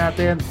sinasabi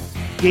natin,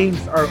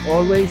 games are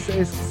always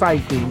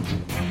exciting.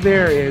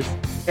 There is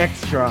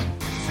extra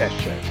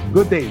session.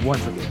 Good day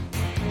once again.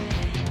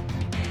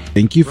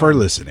 Thank you for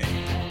listening.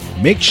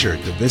 Make sure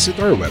to visit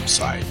our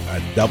website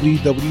at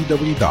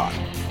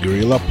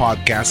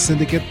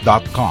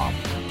www.guerrillapodcastsyndicate.com,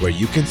 where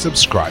you can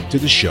subscribe to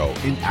the show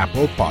in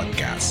Apple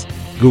Podcasts,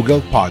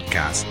 Google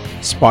Podcasts,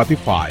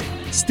 Spotify,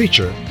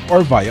 Stitcher,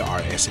 or via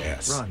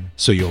RSS,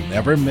 so you'll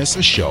never miss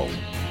a show.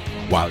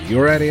 While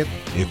you're at it,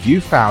 if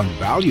you found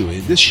value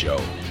in this show,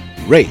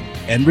 rate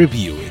and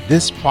review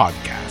this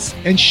podcast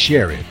and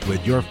share it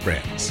with your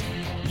friends.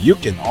 You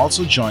can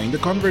also join the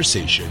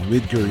conversation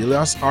with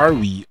Guerrillas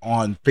RV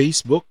on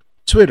Facebook,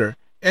 Twitter,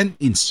 and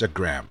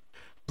Instagram.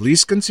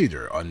 Please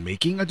consider on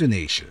making a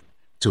donation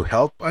to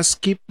help us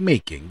keep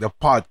making the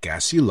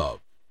podcast you love.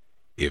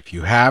 If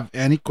you have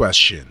any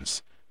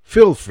questions,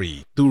 feel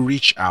free to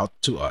reach out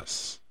to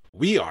us.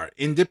 We are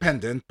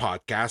Independent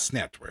Podcast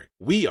Network.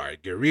 We are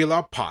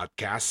Guerrilla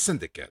Podcast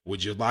Syndicate.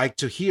 Would you like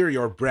to hear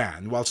your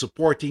brand while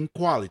supporting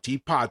quality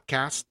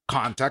podcasts?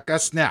 Contact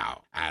us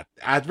now at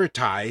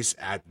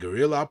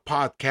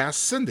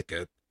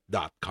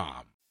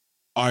advertise@guerrillapodcastsyndicate.com.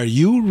 Are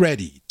you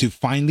ready to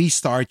finally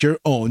start your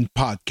own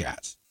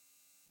podcast?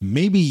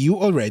 Maybe you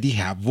already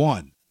have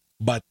one,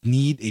 but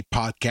need a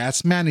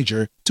podcast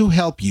manager to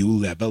help you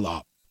level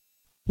up.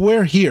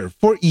 We're here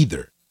for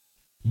either.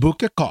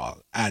 Book a call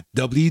at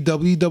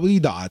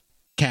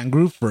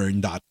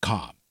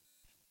www.kangaroofern.com,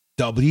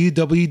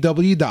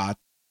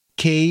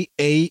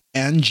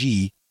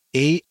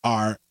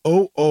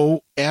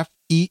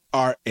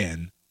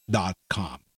 www.kangaroofern.com,